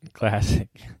end. Classic.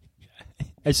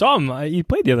 I saw him. He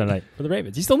played the other night for the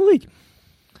Ravens. He's still in the league.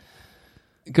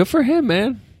 Good for him,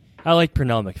 man. I like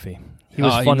Pernell McPhee. He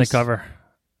was fun to cover.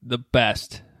 The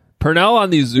best. Pernell on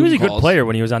these Zoom calls. He was a good player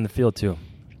when he was on the field, too.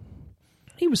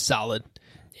 He was solid.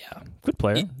 Yeah, good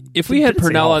player. If we had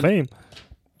Pernell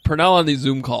on these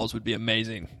Zoom calls, would be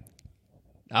amazing.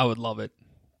 I would love it.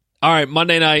 All right,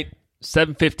 Monday night,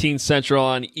 7:15 Central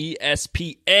on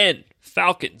ESPN.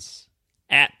 Falcons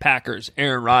at Packers.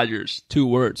 Aaron Rodgers, 2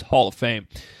 words, Hall of Fame.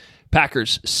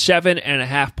 Packers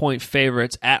 7.5-point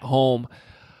favorites at home.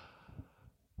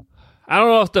 I don't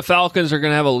know if the Falcons are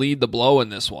going to have a lead to blow in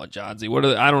this one, Johnsy.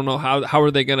 I don't know how are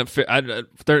they going to.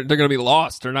 They're going to be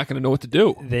lost. They're not going to know what to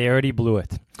do. They already blew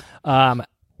it. I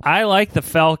like the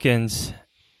Falcons,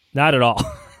 not at all.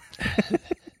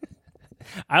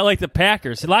 I like the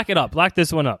Packers. Lock it up. Lock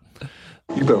this one up.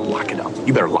 You better lock it up.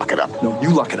 You better lock it up. No, you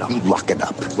lock it up. Lock it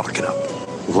up. Lock it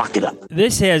up. Lock it up.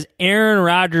 This has Aaron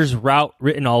Rodgers' route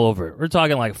written all over it. We're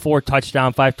talking like 4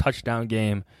 touchdown, 5 touchdown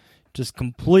game. Just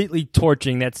completely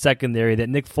torching that secondary that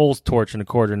Nick Foles torched in a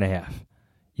quarter and a half.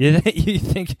 You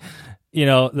think,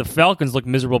 the Falcons look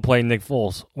miserable playing Nick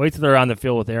Foles. Wait till they're on the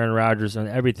field with Aaron Rodgers and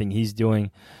everything he's doing.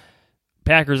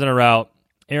 Packers in a rout.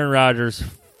 Aaron Rodgers,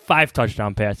 5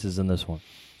 touchdown passes in this one.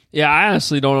 Yeah, I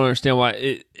honestly don't understand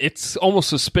why. It's almost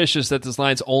suspicious that this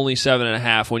line's only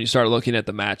 7.5 when you start looking at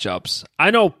the matchups. I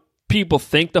know people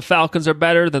think the Falcons are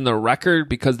better than the record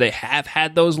because they have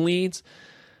had those leads,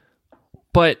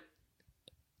 but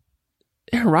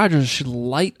Aaron Rodgers should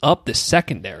light up the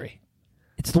secondary.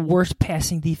 It's the worst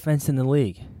passing defense in the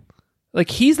league. Like,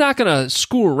 he's not going to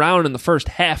screw around in the first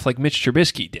half like Mitch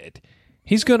Trubisky did.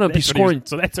 He's going to be scoring.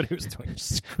 So that's what he was doing.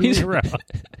 Screwing around.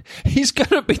 He's going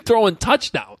to be throwing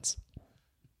touchdowns.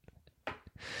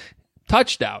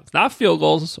 Touchdowns. Not field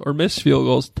goals or missed field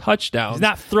goals. Touchdowns. He's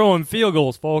not throwing field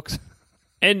goals, folks.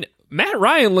 And Matt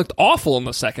Ryan looked awful in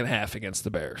the second half against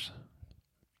the Bears.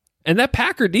 And that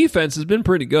Packer defense has been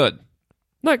pretty good.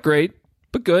 Not great,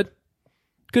 but good.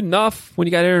 Good enough when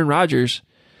you got Aaron Rodgers.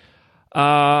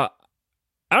 I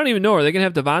don't even know. Are they going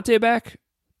to have Devontae back?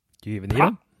 Do you even need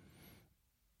him?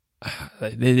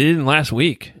 They didn't last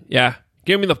week. Yeah.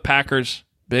 Give me the Packers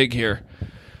big here.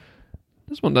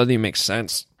 This one doesn't even make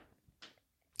sense.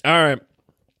 All right.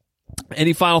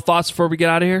 Any final thoughts before we get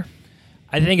out of here?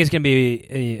 I think it's going to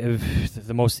be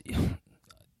the most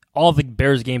all the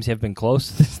Bears games have been close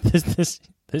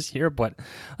this year, but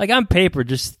like on paper,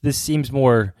 just this seems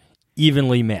more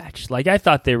evenly matched. Like I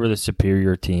thought they were the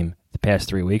superior team the past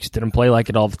 3 weeks. Didn't play like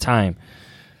it all the time.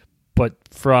 But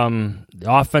from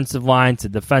the offensive line to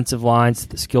defensive lines to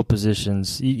the skill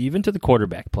positions, even to the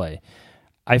quarterback play,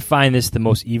 I find this the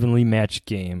most evenly matched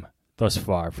game thus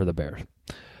far for the Bears.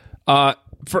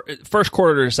 First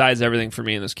quarter decides everything for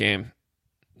me in this game.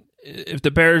 If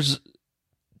the Bears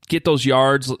get those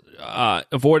yards,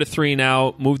 avoid a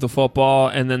 3-and-out, move the football,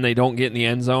 and then they don't get in the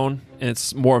end zone, and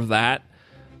it's more of that,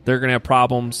 they're going to have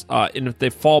problems. And if they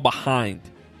fall behind,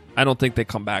 I don't think they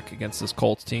come back against this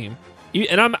Colts team.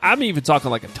 And I'm even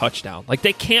talking like a touchdown. Like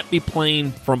they can't be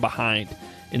playing from behind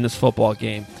in this football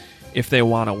game if they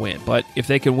want to win. But if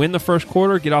they can win the first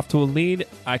quarter, get off to a lead,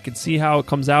 I can see how it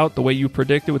comes out the way you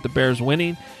predicted with the Bears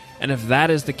winning. And if that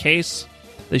is the case,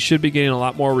 they should be getting a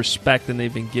lot more respect than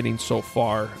they've been getting so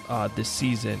far this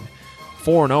season.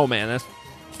 4-0, man. That's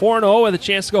 4-0 with a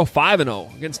chance to go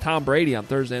 5-0 against Tom Brady on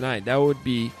Thursday night. That would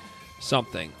be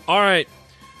something. All right.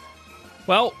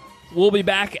 Well, we'll be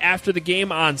back after the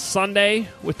game on Sunday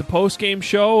with the post-game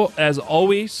show. As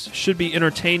always, should be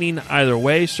entertaining either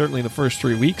way. Certainly the first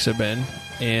 3 weeks have been.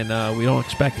 And we don't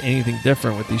expect anything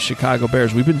different with these Chicago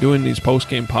Bears. We've been doing these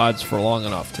post-game pods for long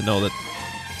enough to know that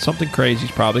something crazy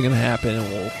is probably going to happen,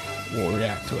 and we'll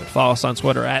react to it. Follow us on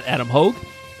Twitter at Adam Hoge,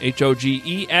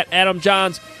 Hoge, at Adam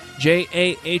Johns,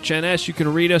 JAHNS. You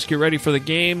can read us, get ready for the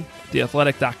game,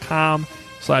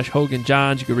 theathletic.com/Hogan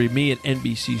Johns. You can read me at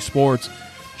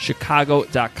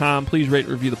NBCSportsChicago.com. Please rate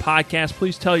and review the podcast.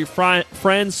 Please tell your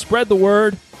friends. Spread the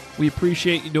word. We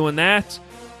appreciate you doing that.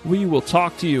 We will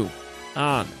talk to you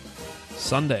on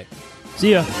Sunday.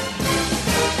 See ya.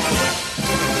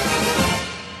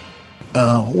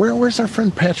 Where's our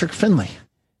friend Patrick Finley?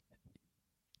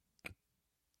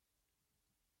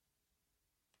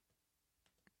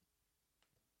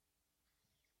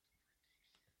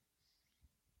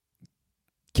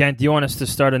 Kent, do you want us to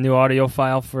start a new audio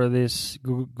file for this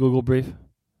Google Brief?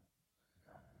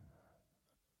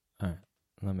 All right,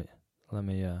 let me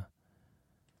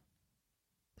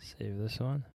save this one.